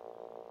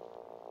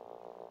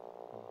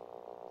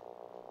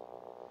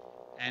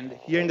 And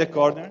here in the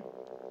corner,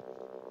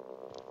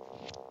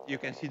 you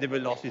can see the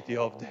velocity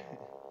of the...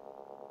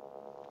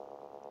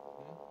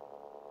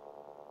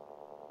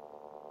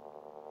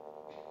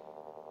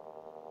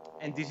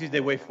 And this is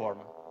the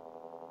waveform.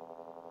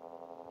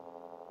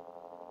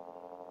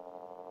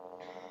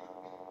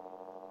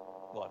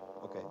 Well,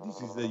 okay,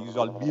 this is the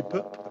usual beep.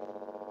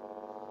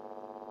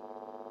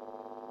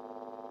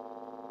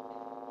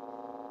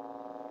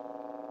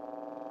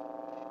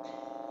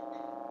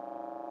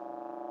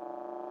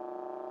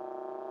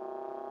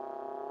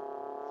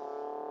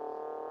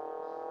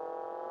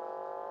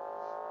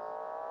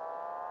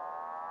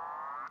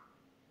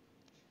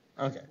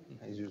 Okay,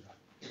 as usual.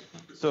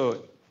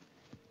 So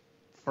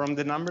from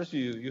the numbers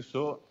you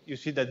saw, you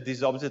see that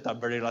these objects are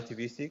very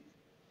relativistic,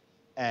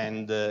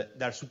 and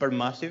they're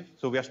supermassive.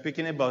 So we are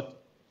speaking about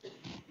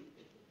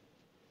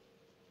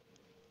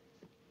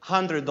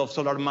hundreds of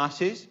solar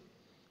masses,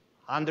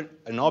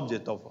 an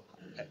object of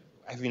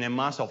having a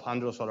mass of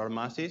hundreds of solar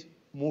masses,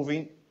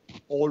 moving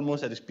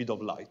almost at the speed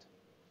of light.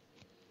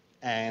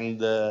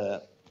 And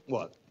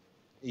well,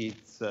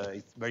 it's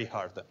very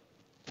hard.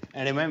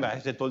 And remember,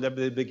 as I told you at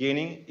the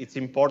beginning, it's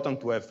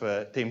important to have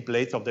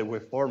templates of the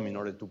waveform in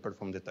order to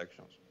perform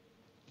detections.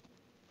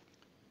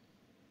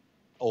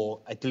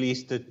 Or at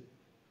least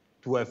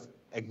to have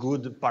a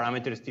good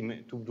parameter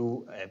estimate, to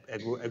do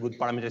a good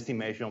parameter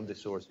estimation of the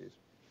sources.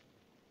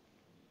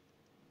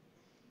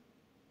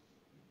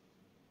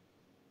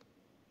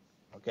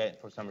 Okay,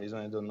 for some reason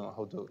I don't know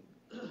how to.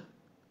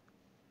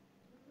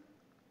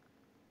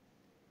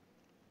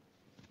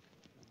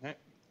 Okay.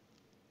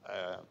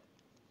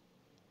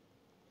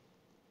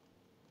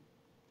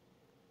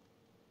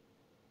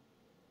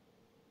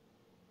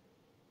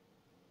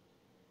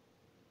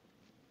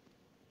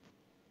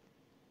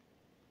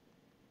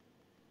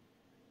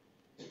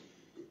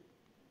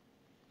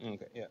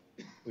 Okay, yeah,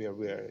 we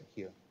are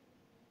here.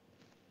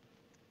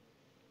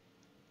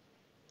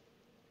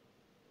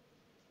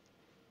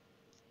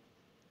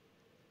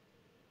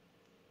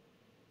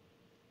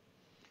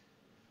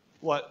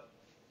 Well,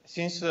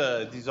 since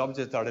these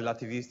objects are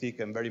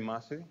relativistic and very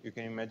massive, you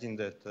can imagine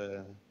that,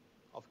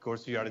 of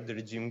course, you are at the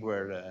regime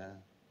where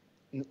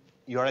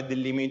you are at the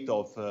limit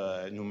of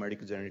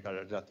numeric general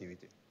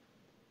relativity.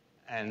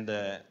 And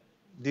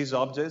these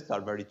objects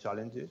are very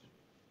challenging,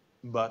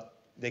 but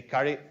they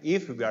carry,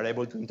 if we are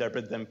able to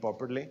interpret them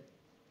properly,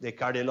 they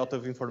carry a lot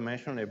of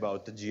information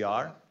about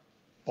GR,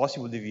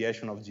 possible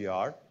deviation of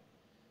GR,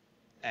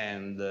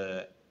 and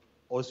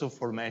also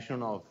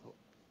formation of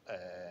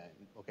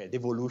the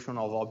evolution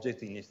of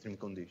objects in extreme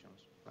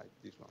conditions, like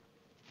this one.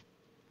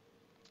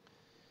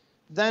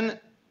 Then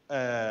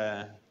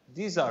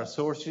these are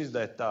sources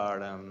that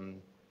are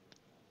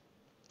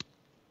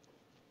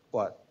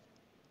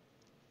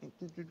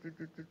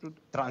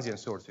transient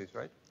sources,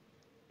 right?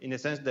 In the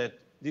sense that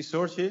these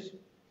sources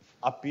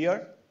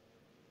appear,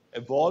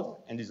 evolve,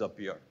 and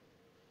disappear.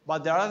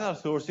 But there are other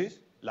sources,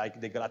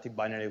 like the galactic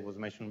binary was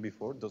mentioned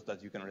before, those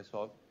that you can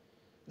resolve,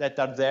 that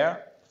are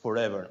there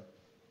forever,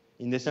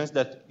 in the sense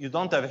that you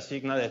don't have a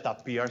signal that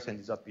appears and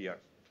disappears.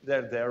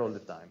 They're there all the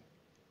time.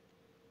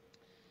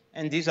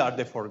 And these are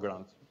the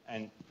foregrounds.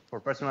 And for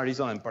personal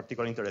reason, I'm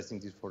particularly interested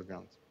in these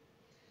foregrounds.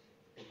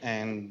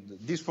 And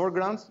these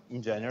foregrounds,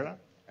 in general,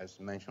 as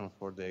mentioned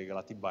for the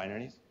galactic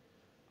binaries,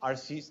 are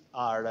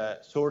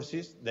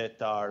sources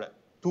that are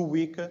too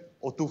weak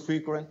or too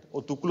frequent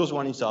or too close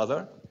one each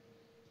other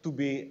to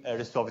be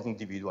resolved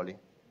individually.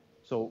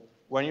 So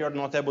when you're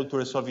not able to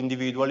resolve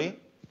individually,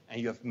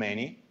 and you have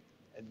many,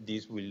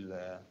 this will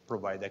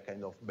provide a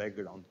kind of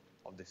background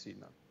of the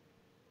signal.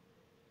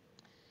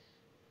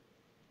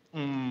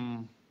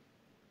 In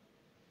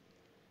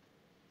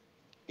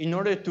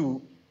order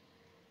to,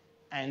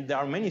 and there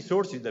are many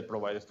sources that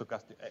provide a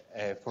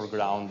stochastic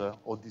foreground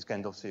of this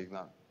kind of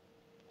signal.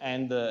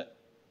 And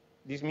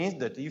this means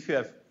that if you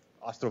have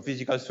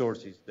astrophysical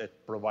sources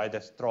that provide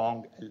a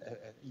strong,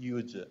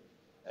 huge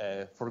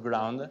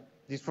foreground,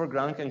 this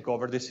foreground can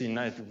cover the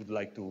signal that you would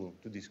like to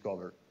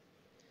discover.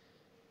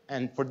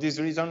 And for this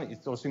reason,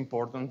 it's also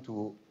important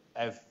to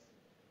have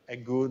a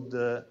good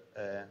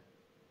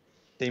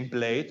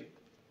template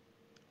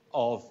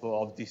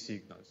of these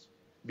signals.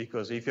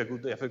 Because if you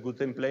have a good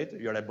template,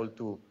 you're able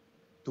to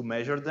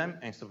measure them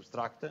and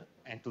subtract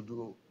and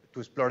to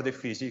explore the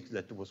physics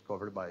that was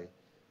covered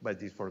by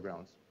these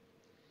foregrounds.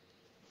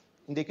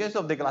 In the case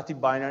of the galactic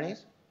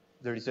binaries,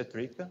 there is a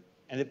trick.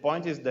 And the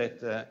point is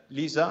that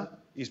LISA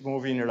is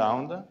moving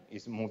around,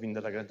 is moving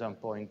the Lagrangian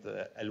point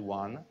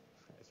L1,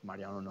 as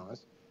Mariano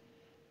knows.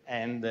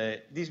 And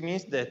this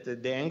means that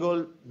the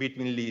angle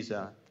between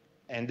LISA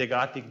and the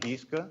galactic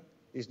disk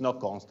is not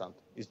constant,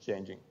 it's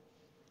changing.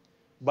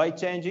 By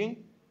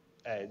changing,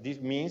 this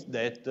means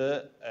that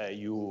the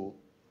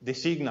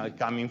signal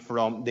coming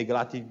from the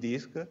galactic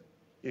disk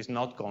is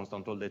not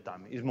constant all the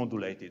time, it's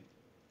modulated,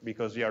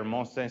 because you are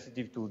more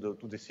sensitive to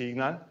the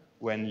signal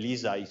when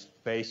LISA is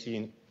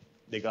facing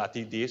the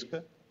galactic disk,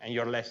 and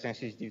you're less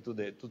sensitive to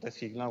the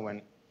signal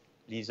when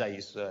LISA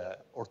is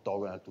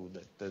orthogonal to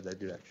that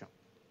direction.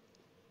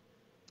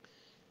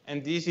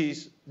 And this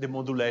is the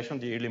modulation,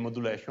 the early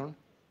modulation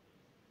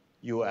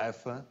you have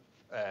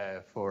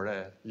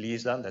for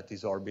LISA that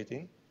is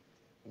orbiting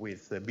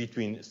with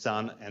between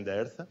Sun and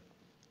Earth,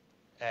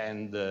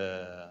 and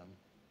the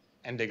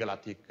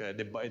galactic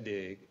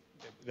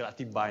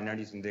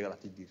binaries in the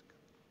galactic disk.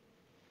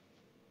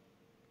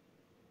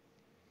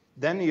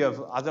 Then you have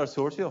other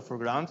sources of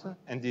foregrounds,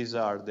 and these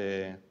are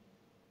the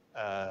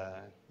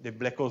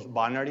black hole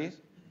binaries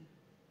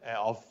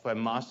of a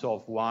mass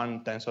of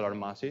 1/10 solar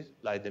masses,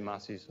 like the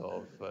masses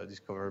of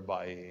discovered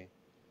by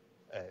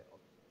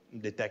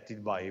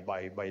detected by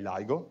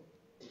LIGO.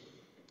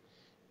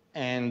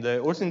 And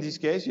also in this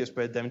case, you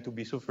expect them to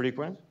be so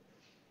frequent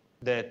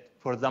that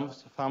for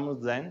some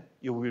of them,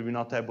 you will be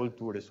not able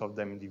to resolve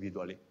them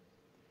individually.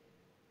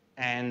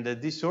 And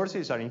these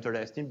sources are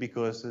interesting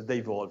because they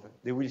evolve.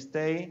 They will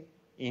stay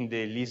in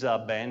the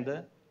LISA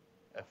band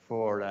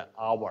for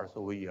hours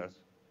or years.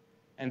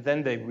 And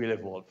then they will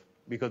evolve.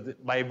 Because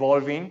by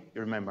evolving,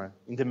 you remember,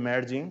 in the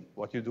merging,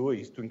 what you do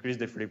is to increase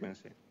the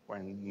frequency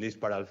when in this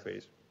parallel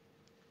phase.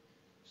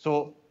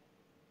 So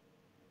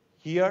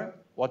here,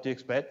 what you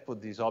expect for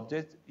this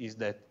object is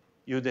that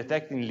you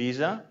detect in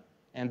LISA,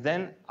 and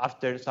then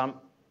after some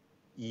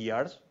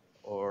years,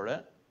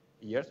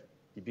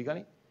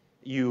 typically,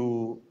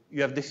 you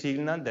have the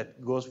signal that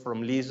goes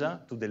from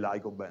LISA to the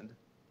LIGO band.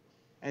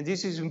 And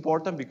this is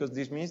important because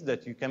this means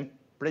that you can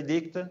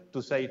predict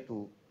to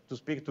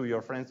speak to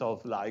your friends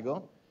of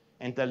LIGO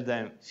and tell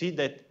them, see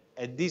that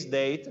at this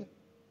date,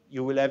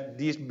 you will have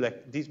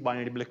these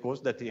binary black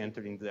holes that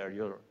enter in there,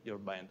 your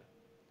band.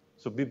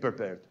 So be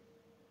prepared.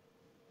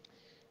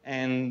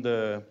 And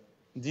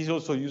this is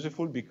also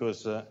useful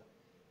because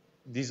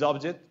this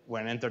object,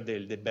 when enter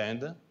the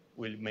band,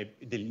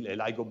 the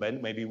LIGO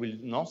band, maybe will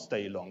not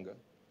stay longer.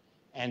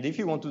 And if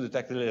you want to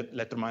detect the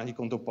electromagnetic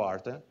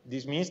counterpart,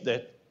 this means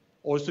that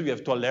also you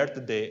have to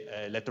alert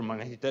the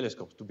electromagnetic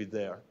telescopes to be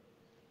there.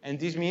 And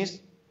this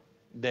means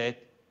that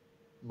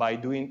by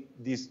doing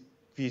this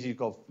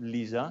physics of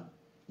LISA,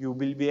 you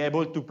will be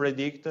able to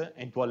predict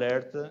and to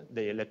alert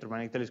the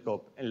electromagnetic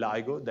telescope and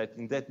LIGO that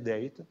in that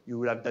date, you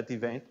will have that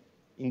event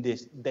in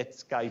that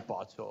sky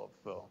patch of,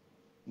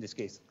 in this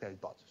case, sky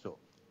patch. So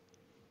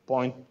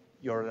point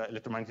your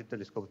electromagnetic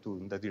telescope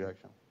to that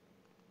direction.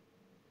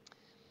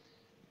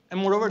 And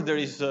moreover, there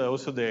is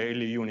also the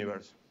early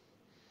universe.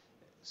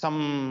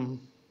 And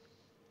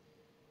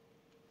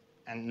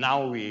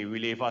now we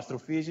leave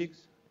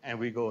astrophysics and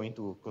we go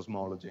into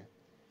cosmology.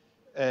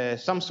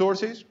 Some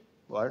sources,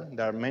 well,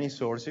 there are many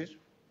sources.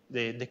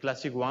 The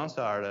classic ones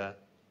are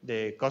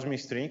the cosmic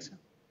strings.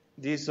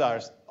 These are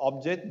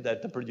objects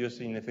that are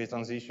produced in a phase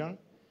transition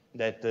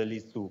that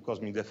leads to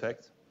cosmic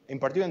defects. In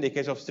particular, in the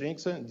case of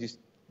strings,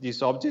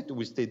 this object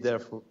will stay there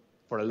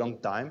for a long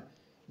time,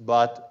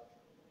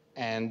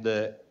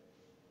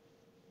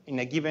 in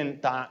a given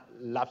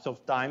lapse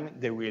of time,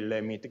 they will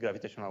emit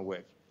gravitational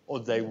waves, or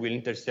they will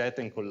intersect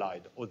and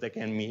collide, or they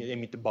can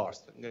emit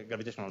bursts,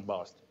 gravitational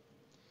bursts.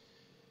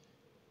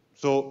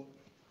 So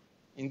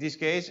in this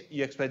case,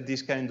 you expect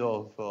this kind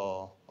of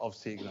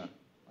signal,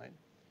 right?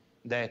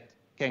 That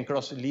can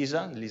cross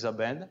LISA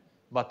band,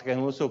 but can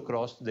also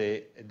cross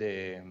the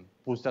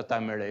pulsar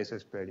time arrays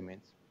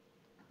experiments.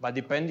 But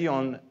depending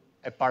on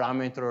a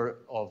parameter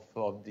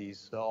of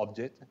this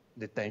object,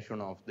 the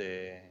tension of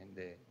the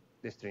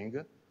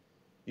string,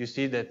 you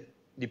see that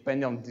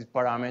depending on this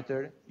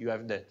parameter, you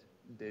have that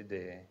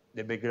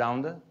the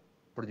background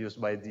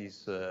produced by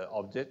this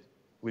object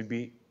will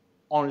be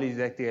only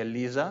detected at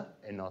LISA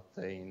and not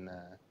in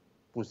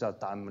pulsar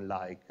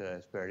time-like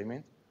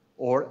experiment,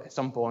 or at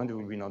some point it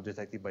will be not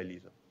detected by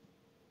LISA.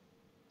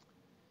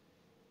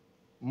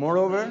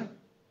 Moreover,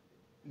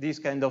 this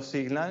kind of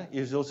signal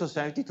is also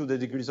sensitive to the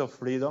degrees of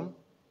freedom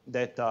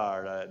that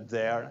are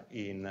there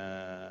in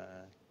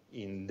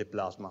the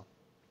plasma.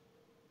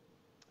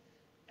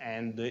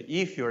 And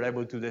if you're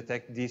able to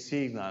detect this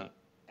signal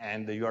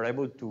and you are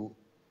able to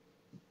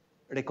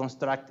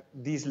reconstruct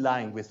this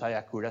line with high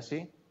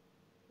accuracy,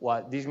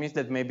 well, this means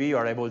that maybe you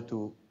are able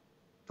to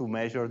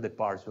measure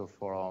departure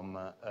from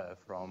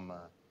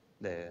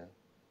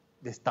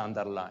the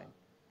standard line.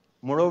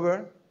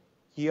 Moreover,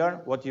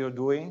 here what you're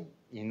doing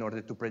in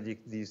order to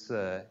predict this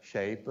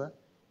shape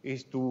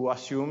is to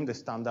assume the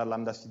standard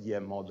lambda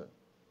CDM model.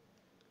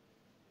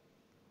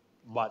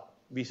 But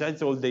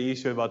besides all the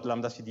issue about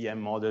lambda CDM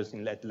models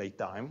in late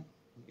time,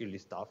 early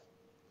stuff,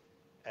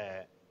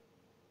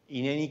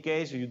 in any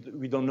case,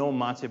 we don't know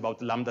much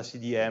about lambda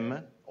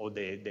CDM or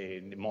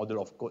the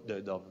model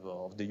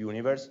of the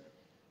universe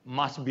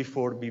much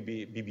before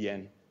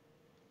BBN.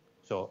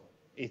 So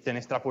it's an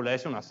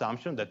extrapolation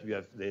assumption that we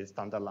have the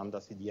standard lambda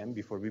CDM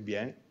before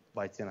BBN,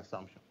 but it's an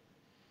assumption.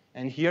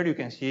 And here you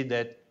can see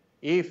that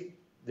if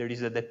there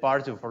is a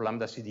departure for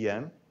lambda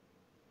CDM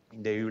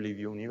in the early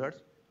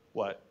universe,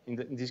 well,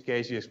 in this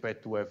case, you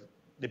expect to have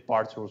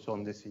departures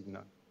on the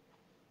signal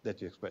that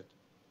you expect.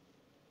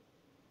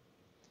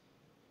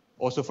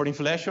 Also for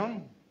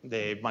inflation,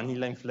 the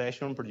vanilla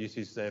inflation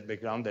produces a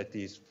background that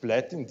is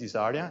flat in this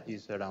area,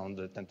 is around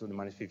 10 to the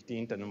minus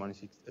 15, 10 to the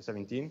minus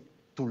 17,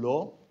 too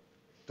low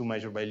to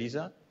measure by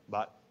LISA,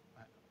 but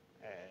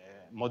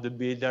model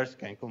builders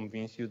can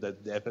convince you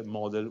that they have a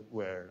model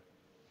where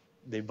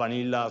the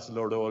vanilla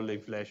slow roll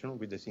inflation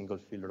with a single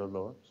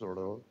field slow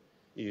roll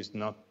is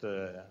not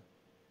the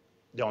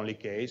only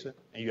case,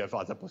 and you have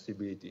other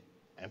possibilities.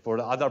 And for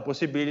the other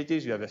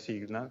possibilities, you have a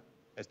signal,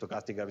 a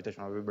stochastic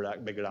gravitational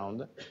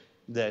background,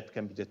 that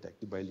can be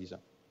detected by LISA.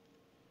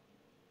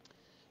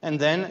 And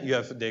then you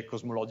have the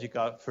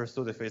cosmological first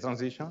order phase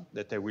transition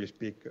that I will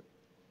speak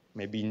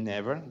maybe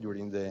never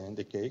during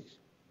the case.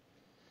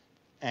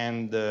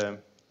 And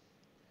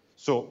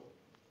so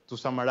to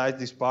summarize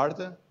this part,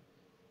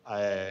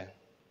 I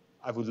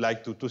would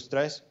like to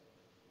stress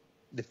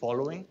the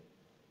following.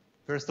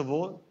 First of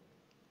all,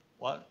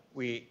 well,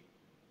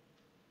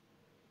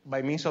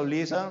 by means of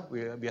LISA,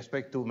 we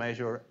expect to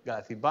measure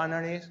galactic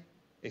binaries,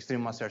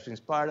 extreme mass searching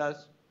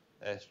spirals,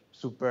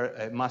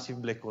 super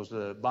massive black hole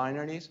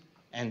binaries,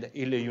 and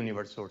early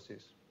universe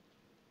sources.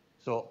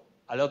 So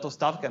a lot of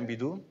stuff can be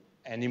done,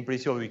 and in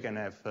principle we can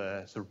have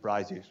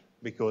surprises,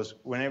 because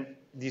whenever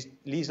this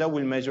LISA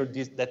will measure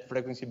that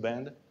frequency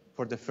band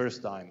for the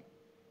first time.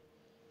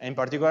 And in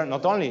particular,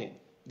 not only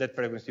that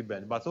frequency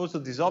band, but also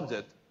this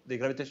object, the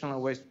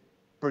gravitational waves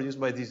produced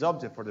by this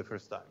object for the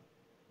first time.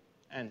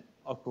 And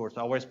of course,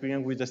 our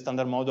experience with the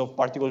standard model of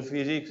particle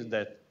physics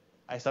that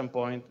at some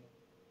point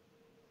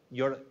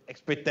your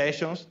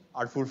expectations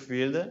are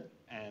fulfilled,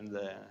 and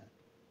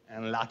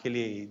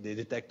luckily the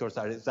detectors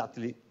are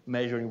exactly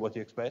measuring what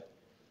you expect.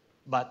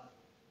 But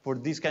for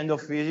this kind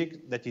of physics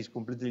that is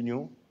completely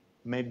new,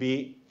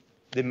 maybe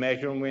the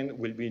measurement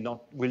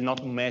will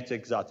not match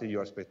exactly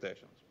your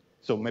expectations.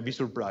 So maybe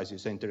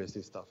surprises,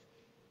 interesting stuff.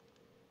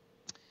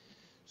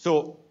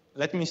 So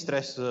let me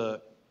stress,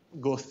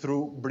 go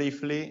through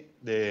briefly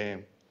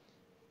the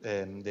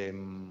early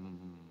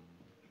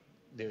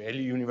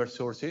universe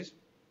sources.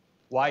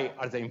 Why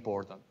are they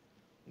important?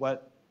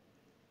 Well,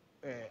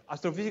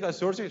 astrophysical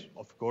sources,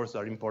 of course,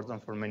 are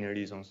important for many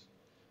reasons.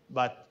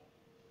 But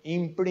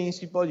in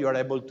principle, you are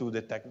able to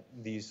detect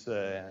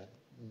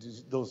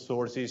those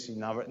sources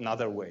in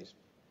other ways.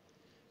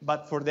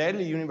 But for the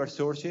early universe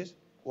sources,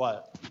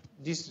 well,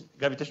 these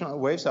gravitational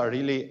waves are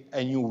really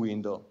a new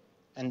window,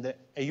 and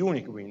a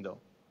unique window.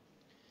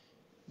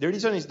 The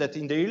reason is that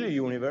in the early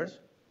universe,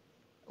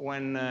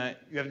 when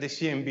you have the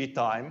CMB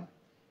time,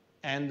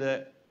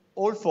 and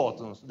all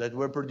photons that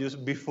were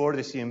produced before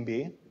the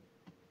CMB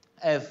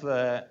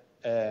have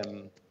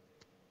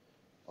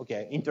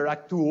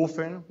interact too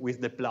often with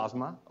the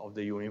plasma of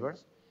the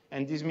universe.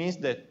 And this means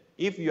that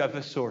if you have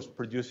a source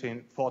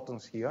producing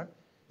photons here,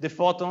 the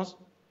photons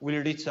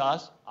will reach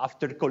us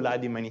after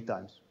colliding many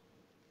times.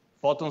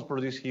 Photons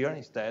produced here,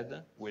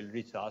 instead, will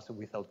reach us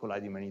without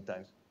colliding many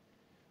times.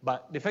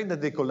 But the fact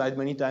that they collide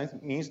many times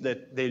means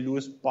that they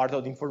lose part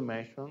of the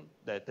information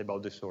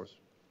about the source.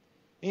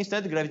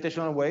 Instead,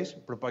 gravitational waves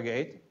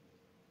propagate,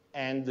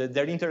 and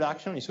their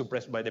interaction is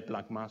suppressed by the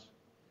Planck mass.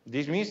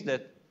 This means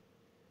that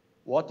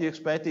what you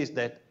expect is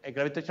that a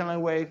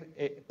gravitational wave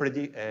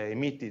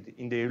emitted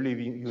in the early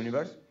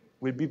universe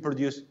will be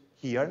produced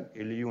here,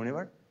 early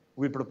universe,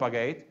 will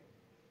propagate,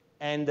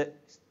 and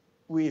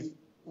with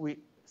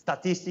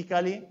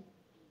statistically,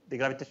 the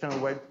gravitational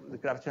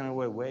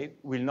wave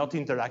will not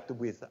interact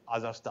with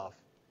other stuff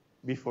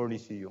before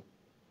ECU.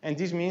 And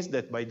this means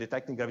that by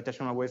detecting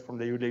gravitational waves from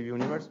the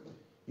universe,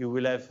 you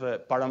will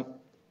have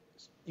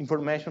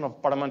information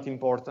of paramount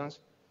importance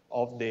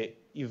of the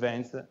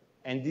events,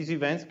 and these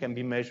events can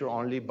be measured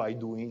only by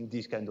doing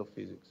this kind of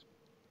physics.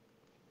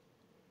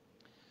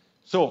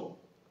 So,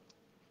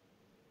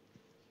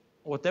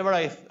 whatever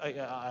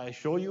I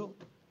show you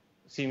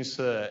seems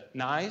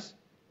nice,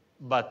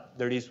 but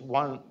there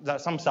are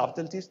some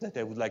subtleties that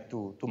I would like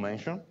to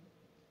mention.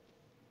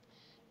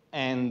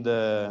 And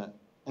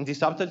these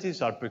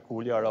subtleties are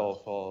peculiar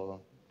to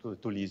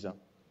LISA.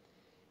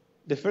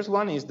 The first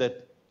one is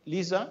that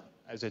LISA,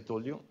 as I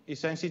told you, is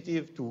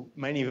sensitive to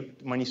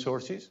many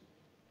sources.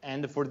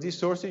 And for these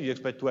sources, you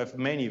expect to have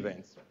many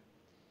events.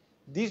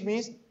 This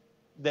means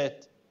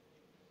that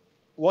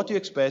what you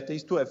expect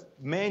is to have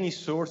many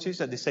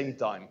sources at the same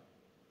time.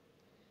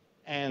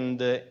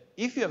 And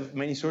if you have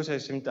many sources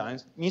at the same time,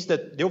 it means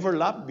that the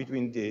overlap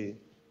between the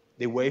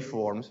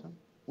waveforms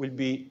will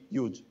be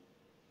huge.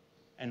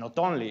 And not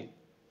only,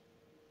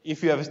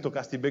 if you have a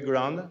stochastic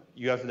background,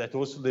 you have that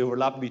also the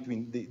overlap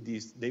between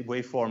the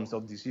waveforms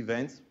of these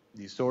events,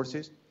 these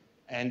sources,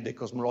 and the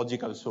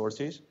cosmological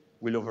sources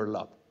will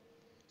overlap.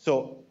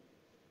 So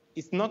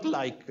it's not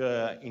like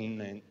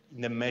in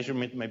the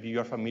measurement maybe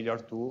you're familiar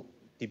to,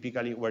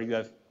 typically where you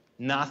have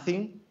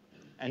nothing,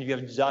 and you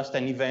have just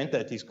an event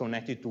that is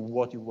connected to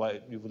what you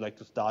would like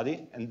to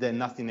study, and then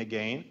nothing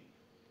again.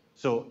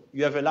 So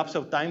you have a lapse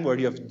of time where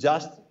you have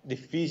just the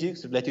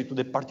physics related to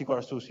the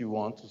particular source you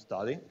want to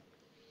study.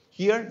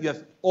 Here, you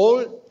have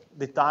all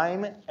the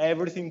time,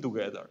 everything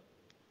together.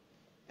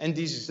 And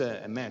this is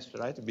a mess,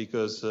 right?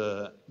 Because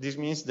this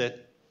means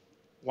that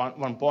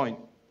one point,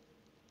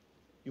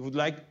 you would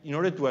like, in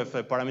order to have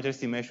a parameter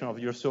estimation of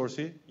your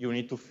sources, you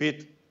need to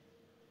fit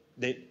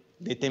the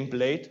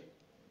template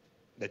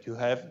that you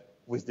have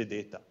with the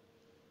data.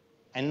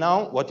 And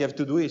now what you have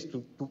to do is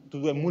to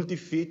do a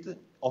multi-fit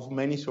of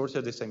many sources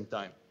at the same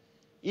time.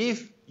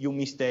 If you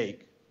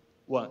mistake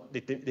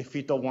the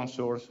fit of one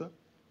source,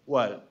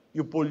 well,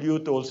 you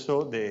pollute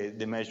also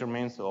the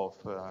measurements of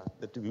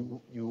that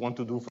you want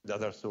to do for the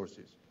other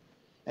sources.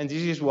 And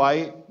this is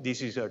why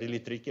this is really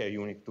tricky and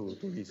unique to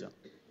LISA.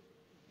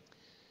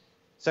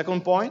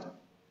 Second point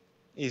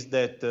is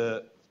that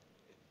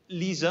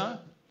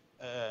LISA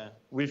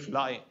will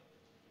fly,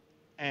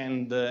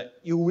 and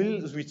you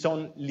will switch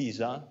on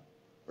LISA,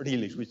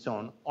 really switch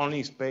on, only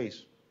in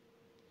space.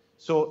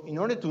 So in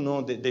order to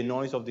know the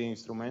noise of the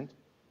instrument,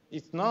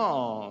 it's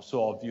not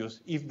so obvious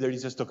if there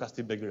is a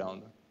stochastic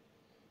background,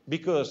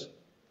 because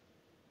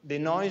the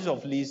noise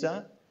of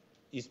LISA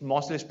is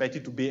mostly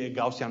expected to be a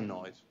Gaussian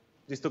noise.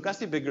 The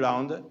stochastic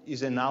background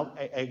is a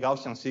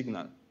Gaussian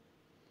signal.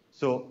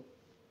 So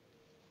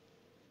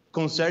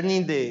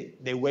concerning the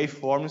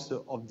waveforms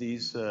of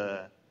these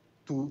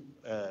two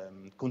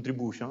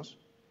contributions,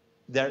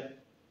 they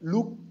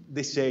look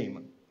the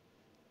same.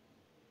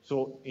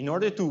 So in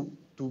order to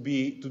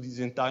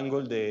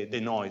disentangle the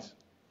noise,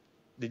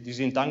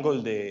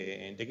 disentangle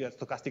the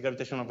stochastic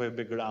gravitational wave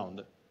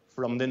background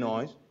from the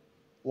noise,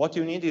 what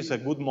you need is a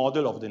good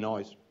model of the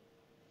noise.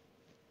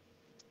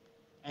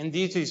 And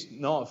this is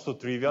not so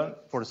trivial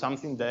for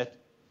something that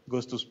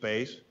goes to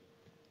space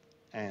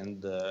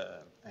and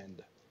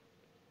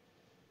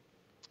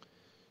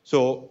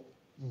so,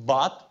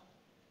 but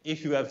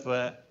if you have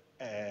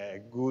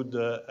a good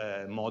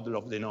model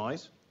of the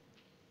noise,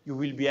 you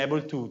will be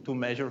able to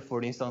measure,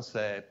 for instance,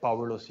 a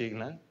power law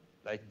signal,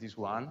 like this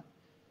one,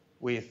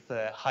 with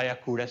high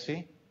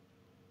accuracy,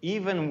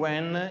 even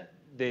when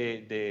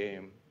the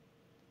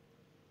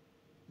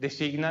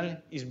signal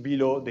is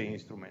below the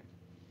instrument,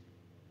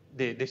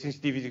 the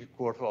sensitivity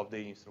curve of the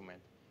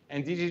instrument.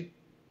 And this is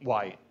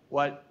why?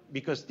 Well,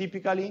 because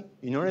typically,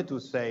 in order to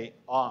say,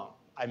 oh,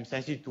 I'm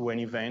sensitive to an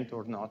event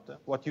or not,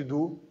 what you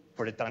do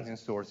for the transient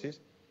sources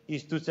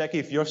is to check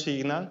if your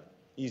signal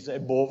is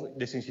above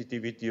the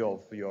sensitivity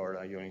of your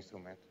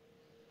instrument.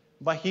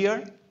 But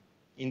here,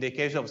 in the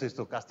case of the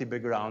stochastic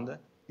background,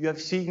 you have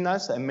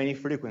signals at many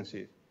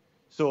frequencies.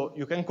 So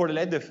you can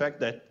correlate the fact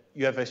that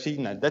you have a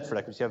signal, that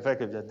frequency, a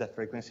vector that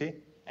frequency,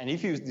 and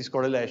if you use this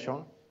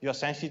correlation, you are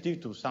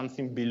sensitive to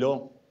something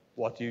below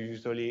what you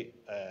usually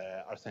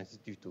are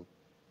sensitive to.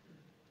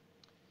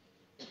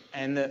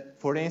 And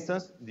for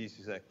instance, this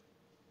is an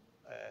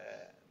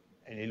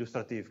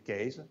illustrative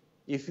case.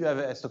 If you have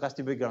a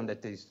stochastic background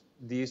that is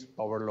this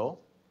power law,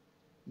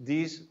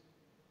 these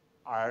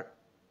are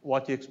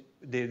what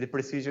the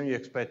precision you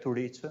expect to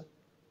reach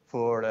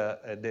for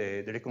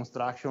the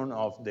reconstruction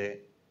of the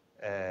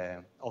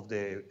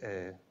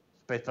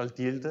spectral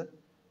tilt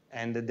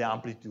and the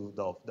amplitude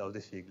of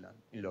the signal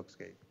in log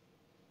scale.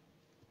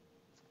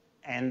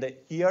 And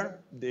here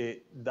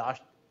the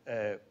dashed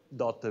the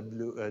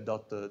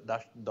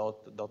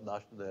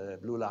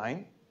blue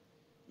line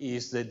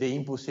is the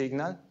input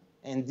signal,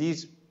 and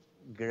this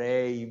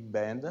gray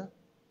band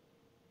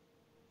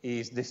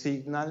is the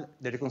signal,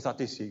 the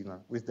reconstructed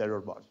signal with the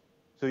error bars.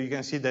 So you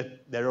can see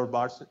that the error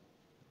bars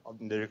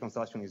the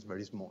reconstruction is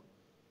very small.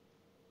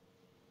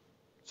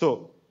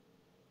 So,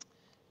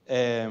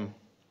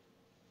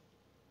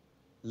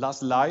 last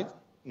slide,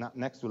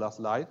 next to last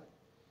slide.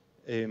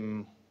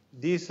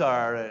 These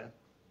are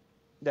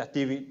the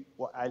activity,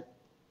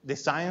 the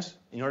science.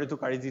 In order to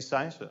carry this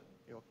science,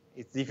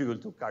 it's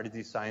difficult to carry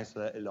this science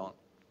alone.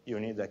 You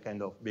need that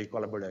kind of big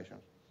collaboration.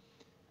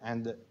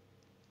 And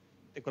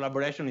the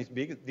collaboration is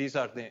big. These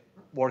are the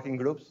working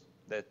groups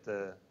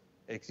that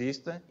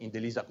exist in the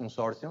LISA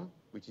consortium,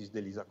 which is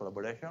the LISA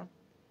collaboration.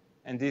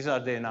 And these are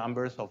the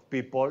numbers of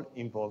people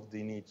involved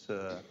in each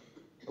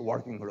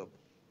working group.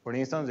 For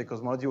instance, the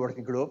cosmology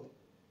working group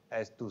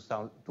has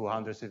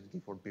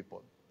 274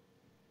 people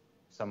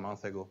some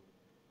months ago.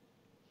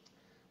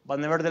 But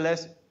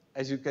nevertheless,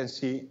 as you can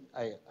see,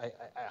 I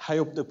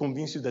hope to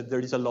convince you that there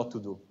is a lot to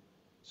do.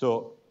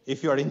 So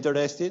if you are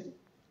interested,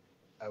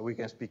 we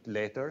can speak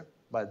later,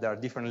 but there are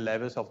different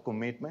levels of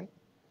commitment,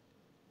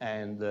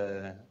 and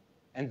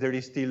there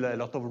is still a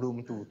lot of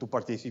room to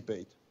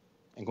participate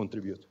and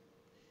contribute.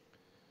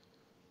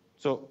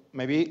 So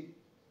maybe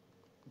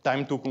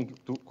time to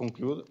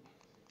conclude.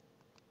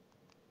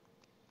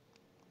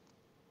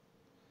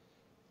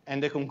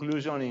 And the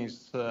conclusion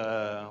is,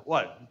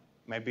 well,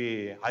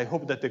 maybe I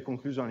hope that the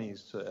conclusion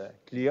is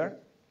clear.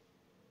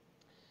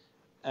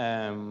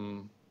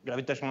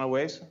 Gravitational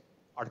waves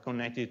are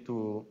connected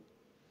to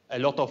a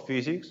lot of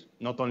physics,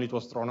 not only to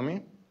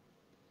astronomy.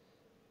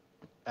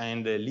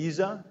 And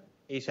LISA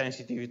is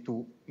sensitive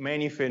to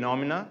many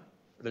phenomena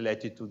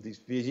related to this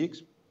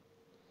physics.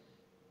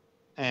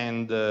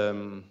 And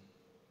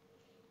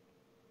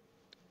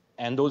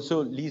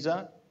also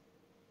LISA,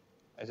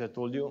 as I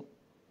told you,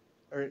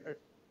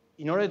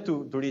 in order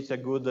to reach a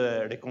good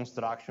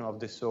reconstruction of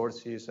the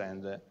sources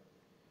and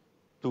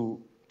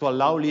to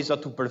allow LISA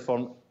to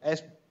perform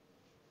as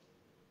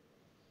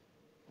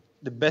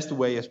the best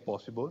way as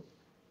possible,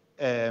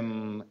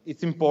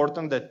 it's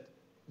important that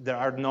there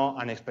are no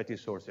unexpected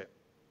sources.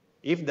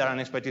 If there are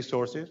unexpected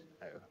sources,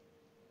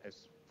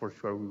 as for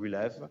sure we will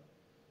have,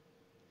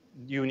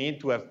 you need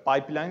to have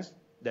pipelines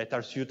that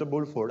are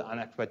suitable for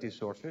unexpected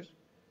sources.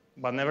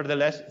 But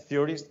nevertheless,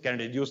 theorists can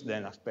reduce the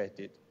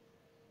unexpected.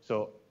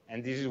 So,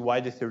 and this is why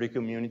the theory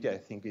community, I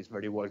think, is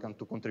very welcome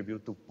to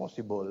contribute to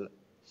possible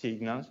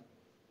signals,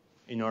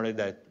 in order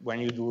that when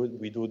you do it,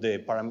 we build the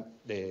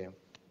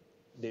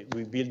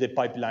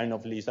pipeline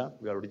of LISA.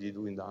 We are already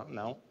doing that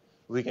now.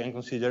 We can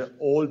consider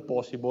all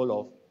possible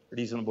of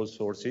reasonable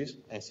sources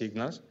and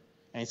signals.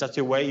 And in such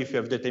a way, if you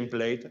have the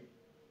template,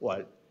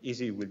 well,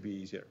 it will be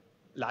easier.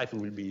 Life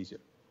will be easier.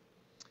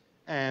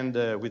 And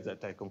with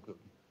that, I conclude.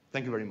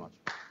 Thank you very much.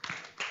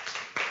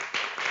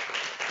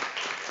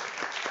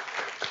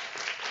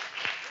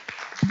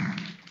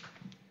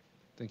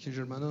 Thank you,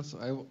 Germano.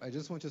 So I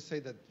just want to say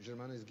that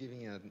Germano is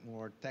giving a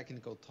more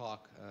technical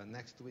talk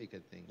next week, I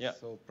think. Yeah.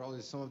 So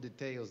probably some of the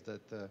details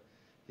that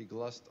he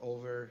glossed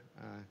over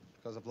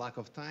because of lack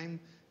of time,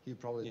 he'll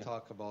probably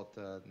talk about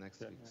next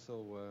week. Yeah.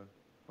 So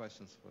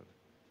questions for...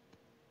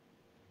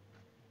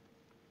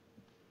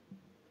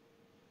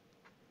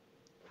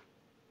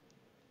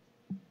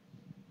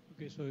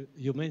 Okay, so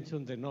you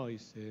mentioned the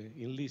noise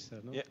in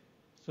LISA, no? Yeah.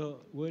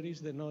 So where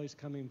is the noise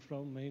coming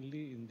from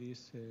mainly in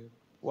this?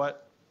 Well,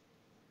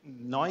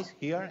 noise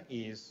here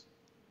is,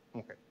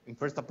 okay, in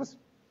first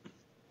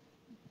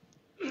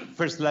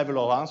level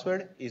of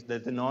answer is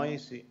that the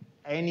noise,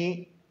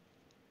 any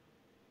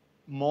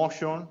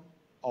motion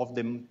of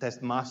the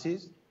test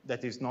masses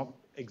that is not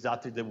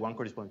exactly the one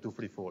corresponding to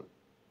free fall.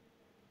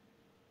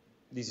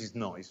 This is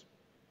noise.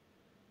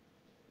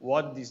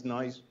 What this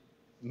noise,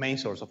 main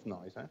source of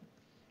noise,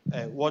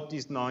 what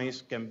this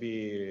noise can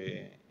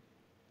be,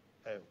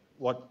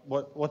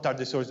 what are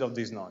the sources of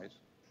this noise?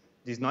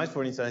 This noise,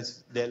 for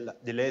instance, the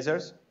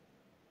lasers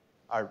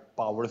are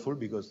powerful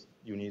because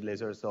you need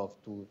lasers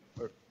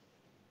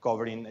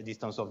covering a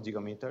distance of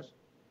gigameters.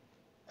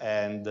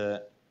 And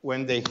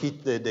when they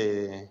hit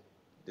the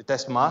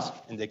test mass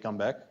and they come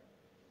back,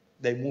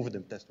 they move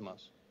the test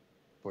mass,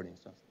 for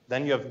instance.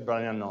 Then you have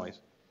Brownian noise.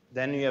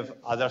 Then you have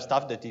other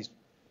stuff that is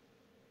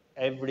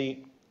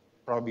every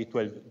probably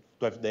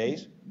 12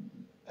 days,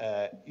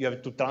 you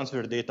have to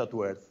transfer data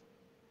to Earth.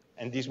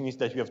 And this means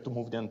that you have to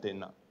move the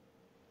antenna.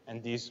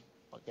 And this,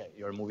 okay,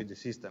 you're moving the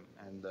system.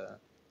 And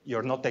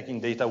you're not taking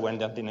data when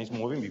the antenna is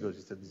moving because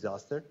it's a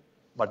disaster.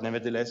 But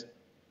nevertheless,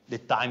 the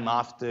time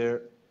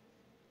after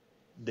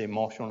the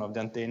motion of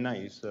the antenna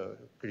is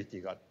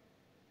critical.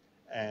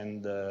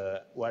 And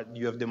well,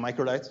 you have the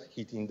microlights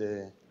hitting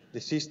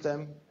the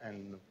system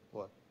and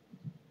what?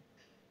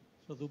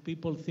 So do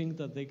people think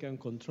that they can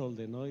control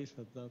the noise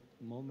at that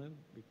moment?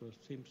 Because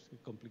it seems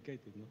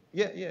complicated, no?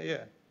 Yeah.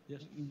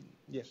 Yes?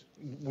 Yes,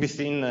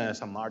 within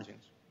some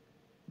margins.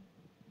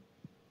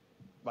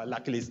 But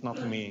luckily, it's not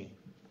me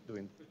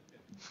doing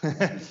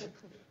it.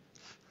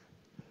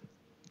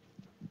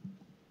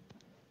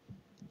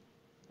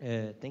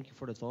 Thank you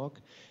for the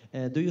talk.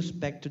 Do you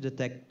expect to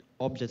detect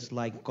objects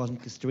like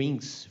cosmic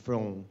strings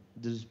from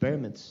these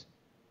experiments?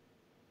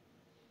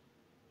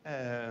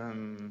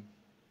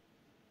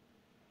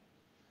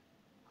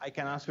 I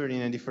can answer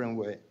in a different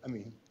way. I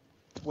mean,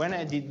 when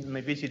I did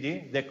my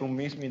PhD, they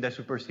convinced me that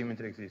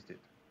supersymmetry existed.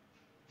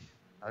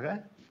 Okay?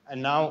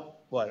 And now,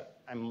 well,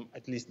 I'm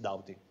at least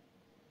doubting.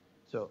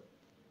 So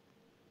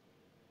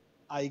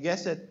I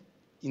guess that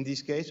in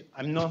this case,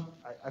 I've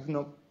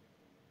no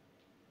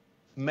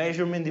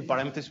measurement the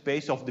parameter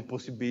space of the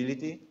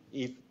possibility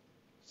if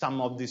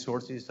some of these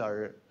sources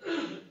are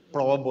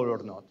probable or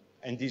not.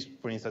 And these,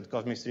 for instance,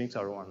 cosmic strings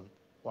are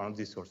one of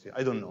these sources.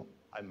 I don't know.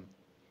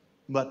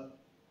 But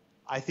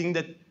I think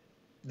that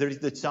there is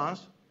the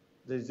chance,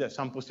 there is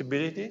some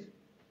possibilities,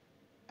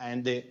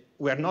 and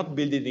we are not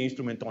building the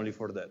instrument only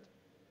for that.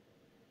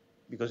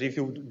 Because if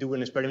you do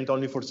an experiment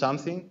only for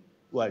something,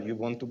 well, you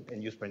want to,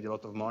 and you spend a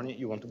lot of money,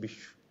 you want to be,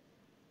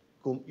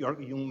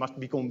 you must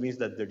be convinced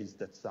that there is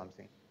that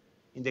something.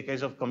 In the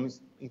case of,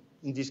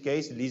 in this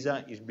case,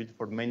 LISA is built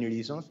for many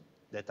reasons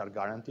that are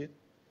guaranteed.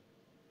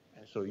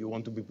 And so you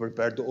want to be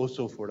prepared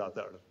also for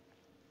other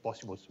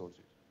possible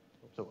sources.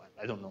 So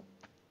I don't know.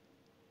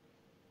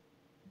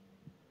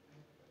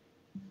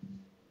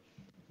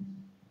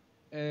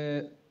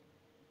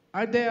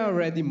 Are there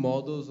already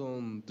models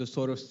on the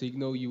sort of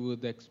signal you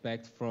would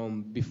expect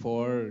from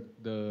before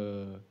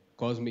the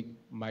cosmic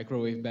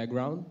microwave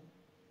background?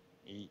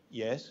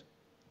 Yes.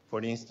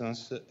 For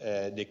instance,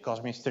 the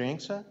cosmic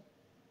strings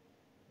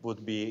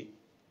would be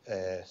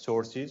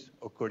sources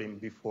occurring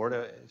before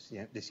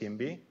the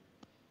CMB.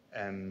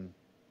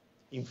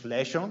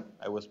 Inflation,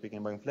 I was speaking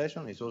about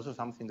inflation, is also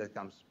something that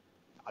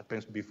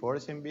happens before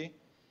CMB.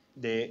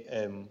 The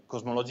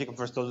cosmological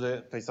first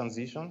order phase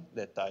transition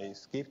that I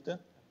skipped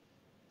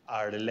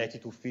are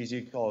related to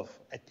physics of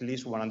at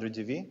least 100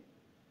 GeV,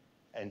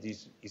 and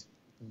this is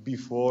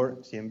before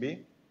CMB.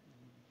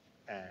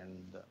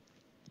 And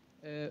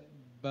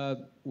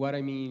but what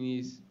I mean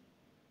is,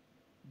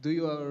 do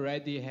you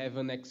already have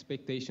an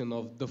expectation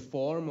of the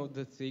form of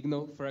the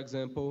signal, for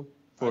example?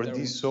 For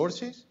these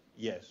sources,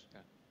 yes,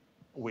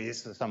 with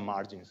some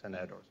margins and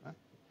errors.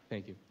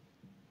 Thank you.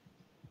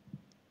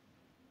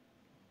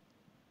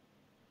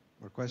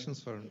 More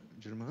questions for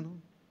Germano?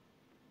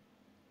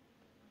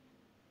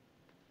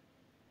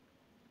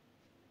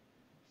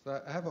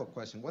 So I have a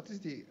question. What is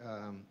the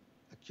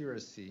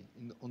accuracy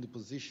on the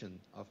position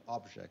of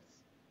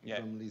objects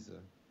from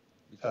LISA?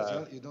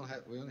 Because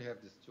we only have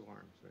these two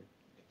arms, right?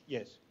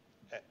 Yes,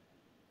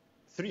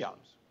 3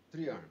 arms.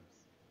 3 arms.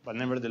 But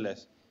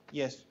nevertheless,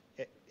 yes,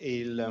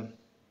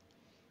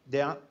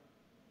 they are,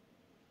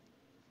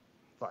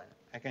 fine.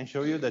 I can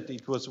show you that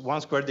it was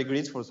 1 square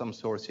degrees for some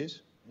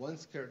sources. 1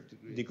 square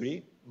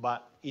degree,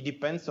 but it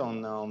depends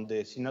on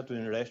the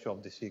signal-to-noise ratio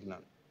of the signal.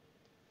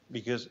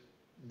 Because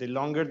the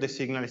longer the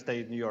signal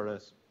stays in your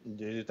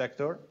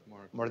detector,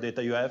 more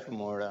data you have,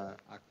 more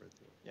accurate.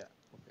 Yeah.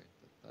 Okay,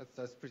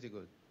 that's pretty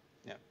good.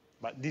 Yeah,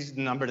 but this is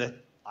the number that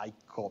I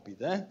copied,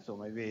 so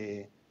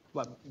maybe,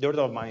 but the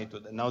order of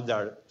magnitude. Now there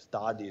are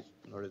studies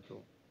in order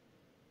to,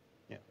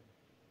 yeah.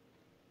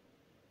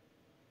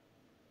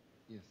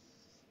 Yes.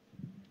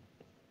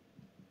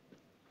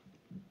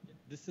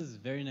 This is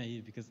very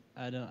naive because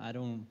I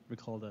don't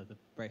recall the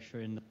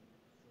pressure in the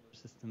solar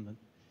system. But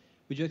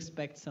would you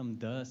expect some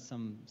dust,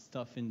 some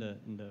stuff on the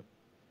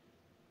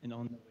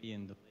way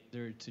in the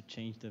laser to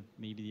change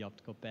maybe the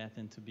optical path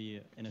and to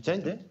be an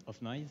effect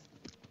of noise?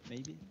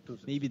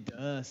 Maybe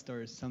dust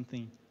or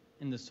something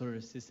in the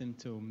solar system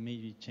to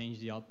maybe change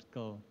the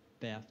optical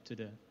path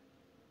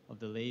of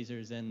the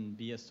lasers and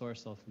be a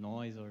source of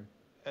noise or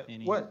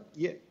any. Well,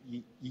 yeah,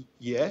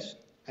 yes.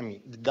 I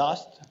mean, the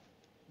dust,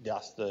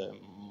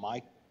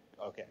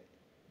 okay,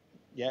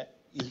 yeah,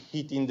 it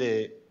hitting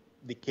the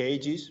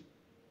cages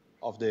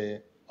of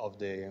the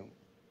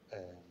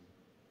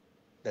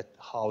that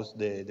house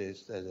the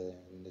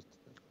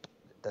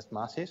test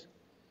masses.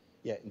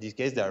 Yeah, in this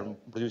case, they are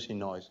producing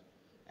noise.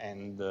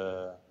 And,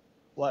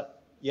 well,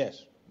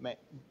 yes,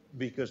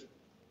 because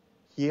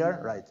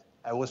here, right,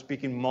 I was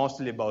speaking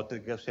mostly about the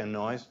Gaussian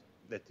noise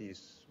that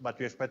is, but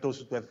we expect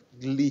also to have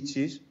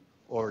glitches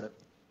or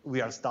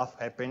weird stuff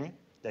happening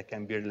that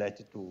can be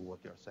related to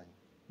what you're saying.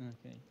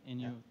 Okay, and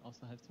you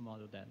also have to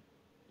model that.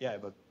 Yeah,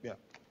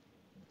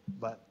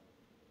 but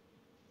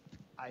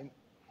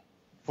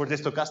for the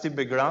stochastic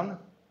background,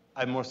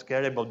 I'm more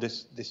scared about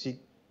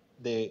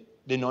the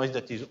noise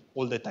that is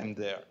all the time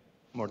there,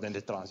 more than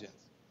the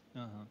transients.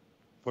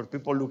 For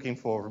people looking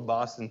for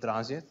bursts and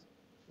transients,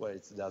 well,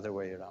 it's the other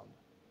way around.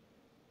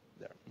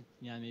 There.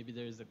 Yeah, maybe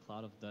there is a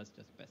cloud of dust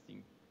just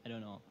passing. I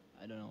don't know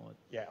what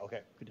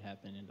could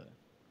happen in the.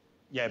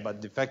 Yeah,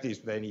 but the fact is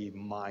very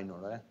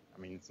minor. I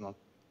mean, it's not.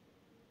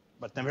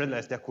 But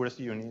nevertheless, the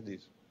accuracy you need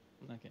is.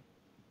 Okay.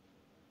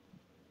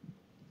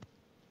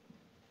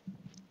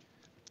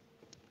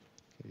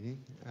 Okay.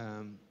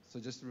 So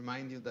just to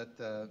remind you that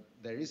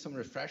there is some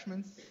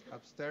refreshments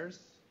upstairs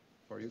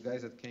for you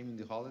guys that came in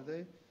the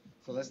holiday.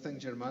 So let's thank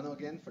Germano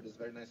again for this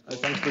very nice.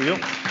 Thanks to you.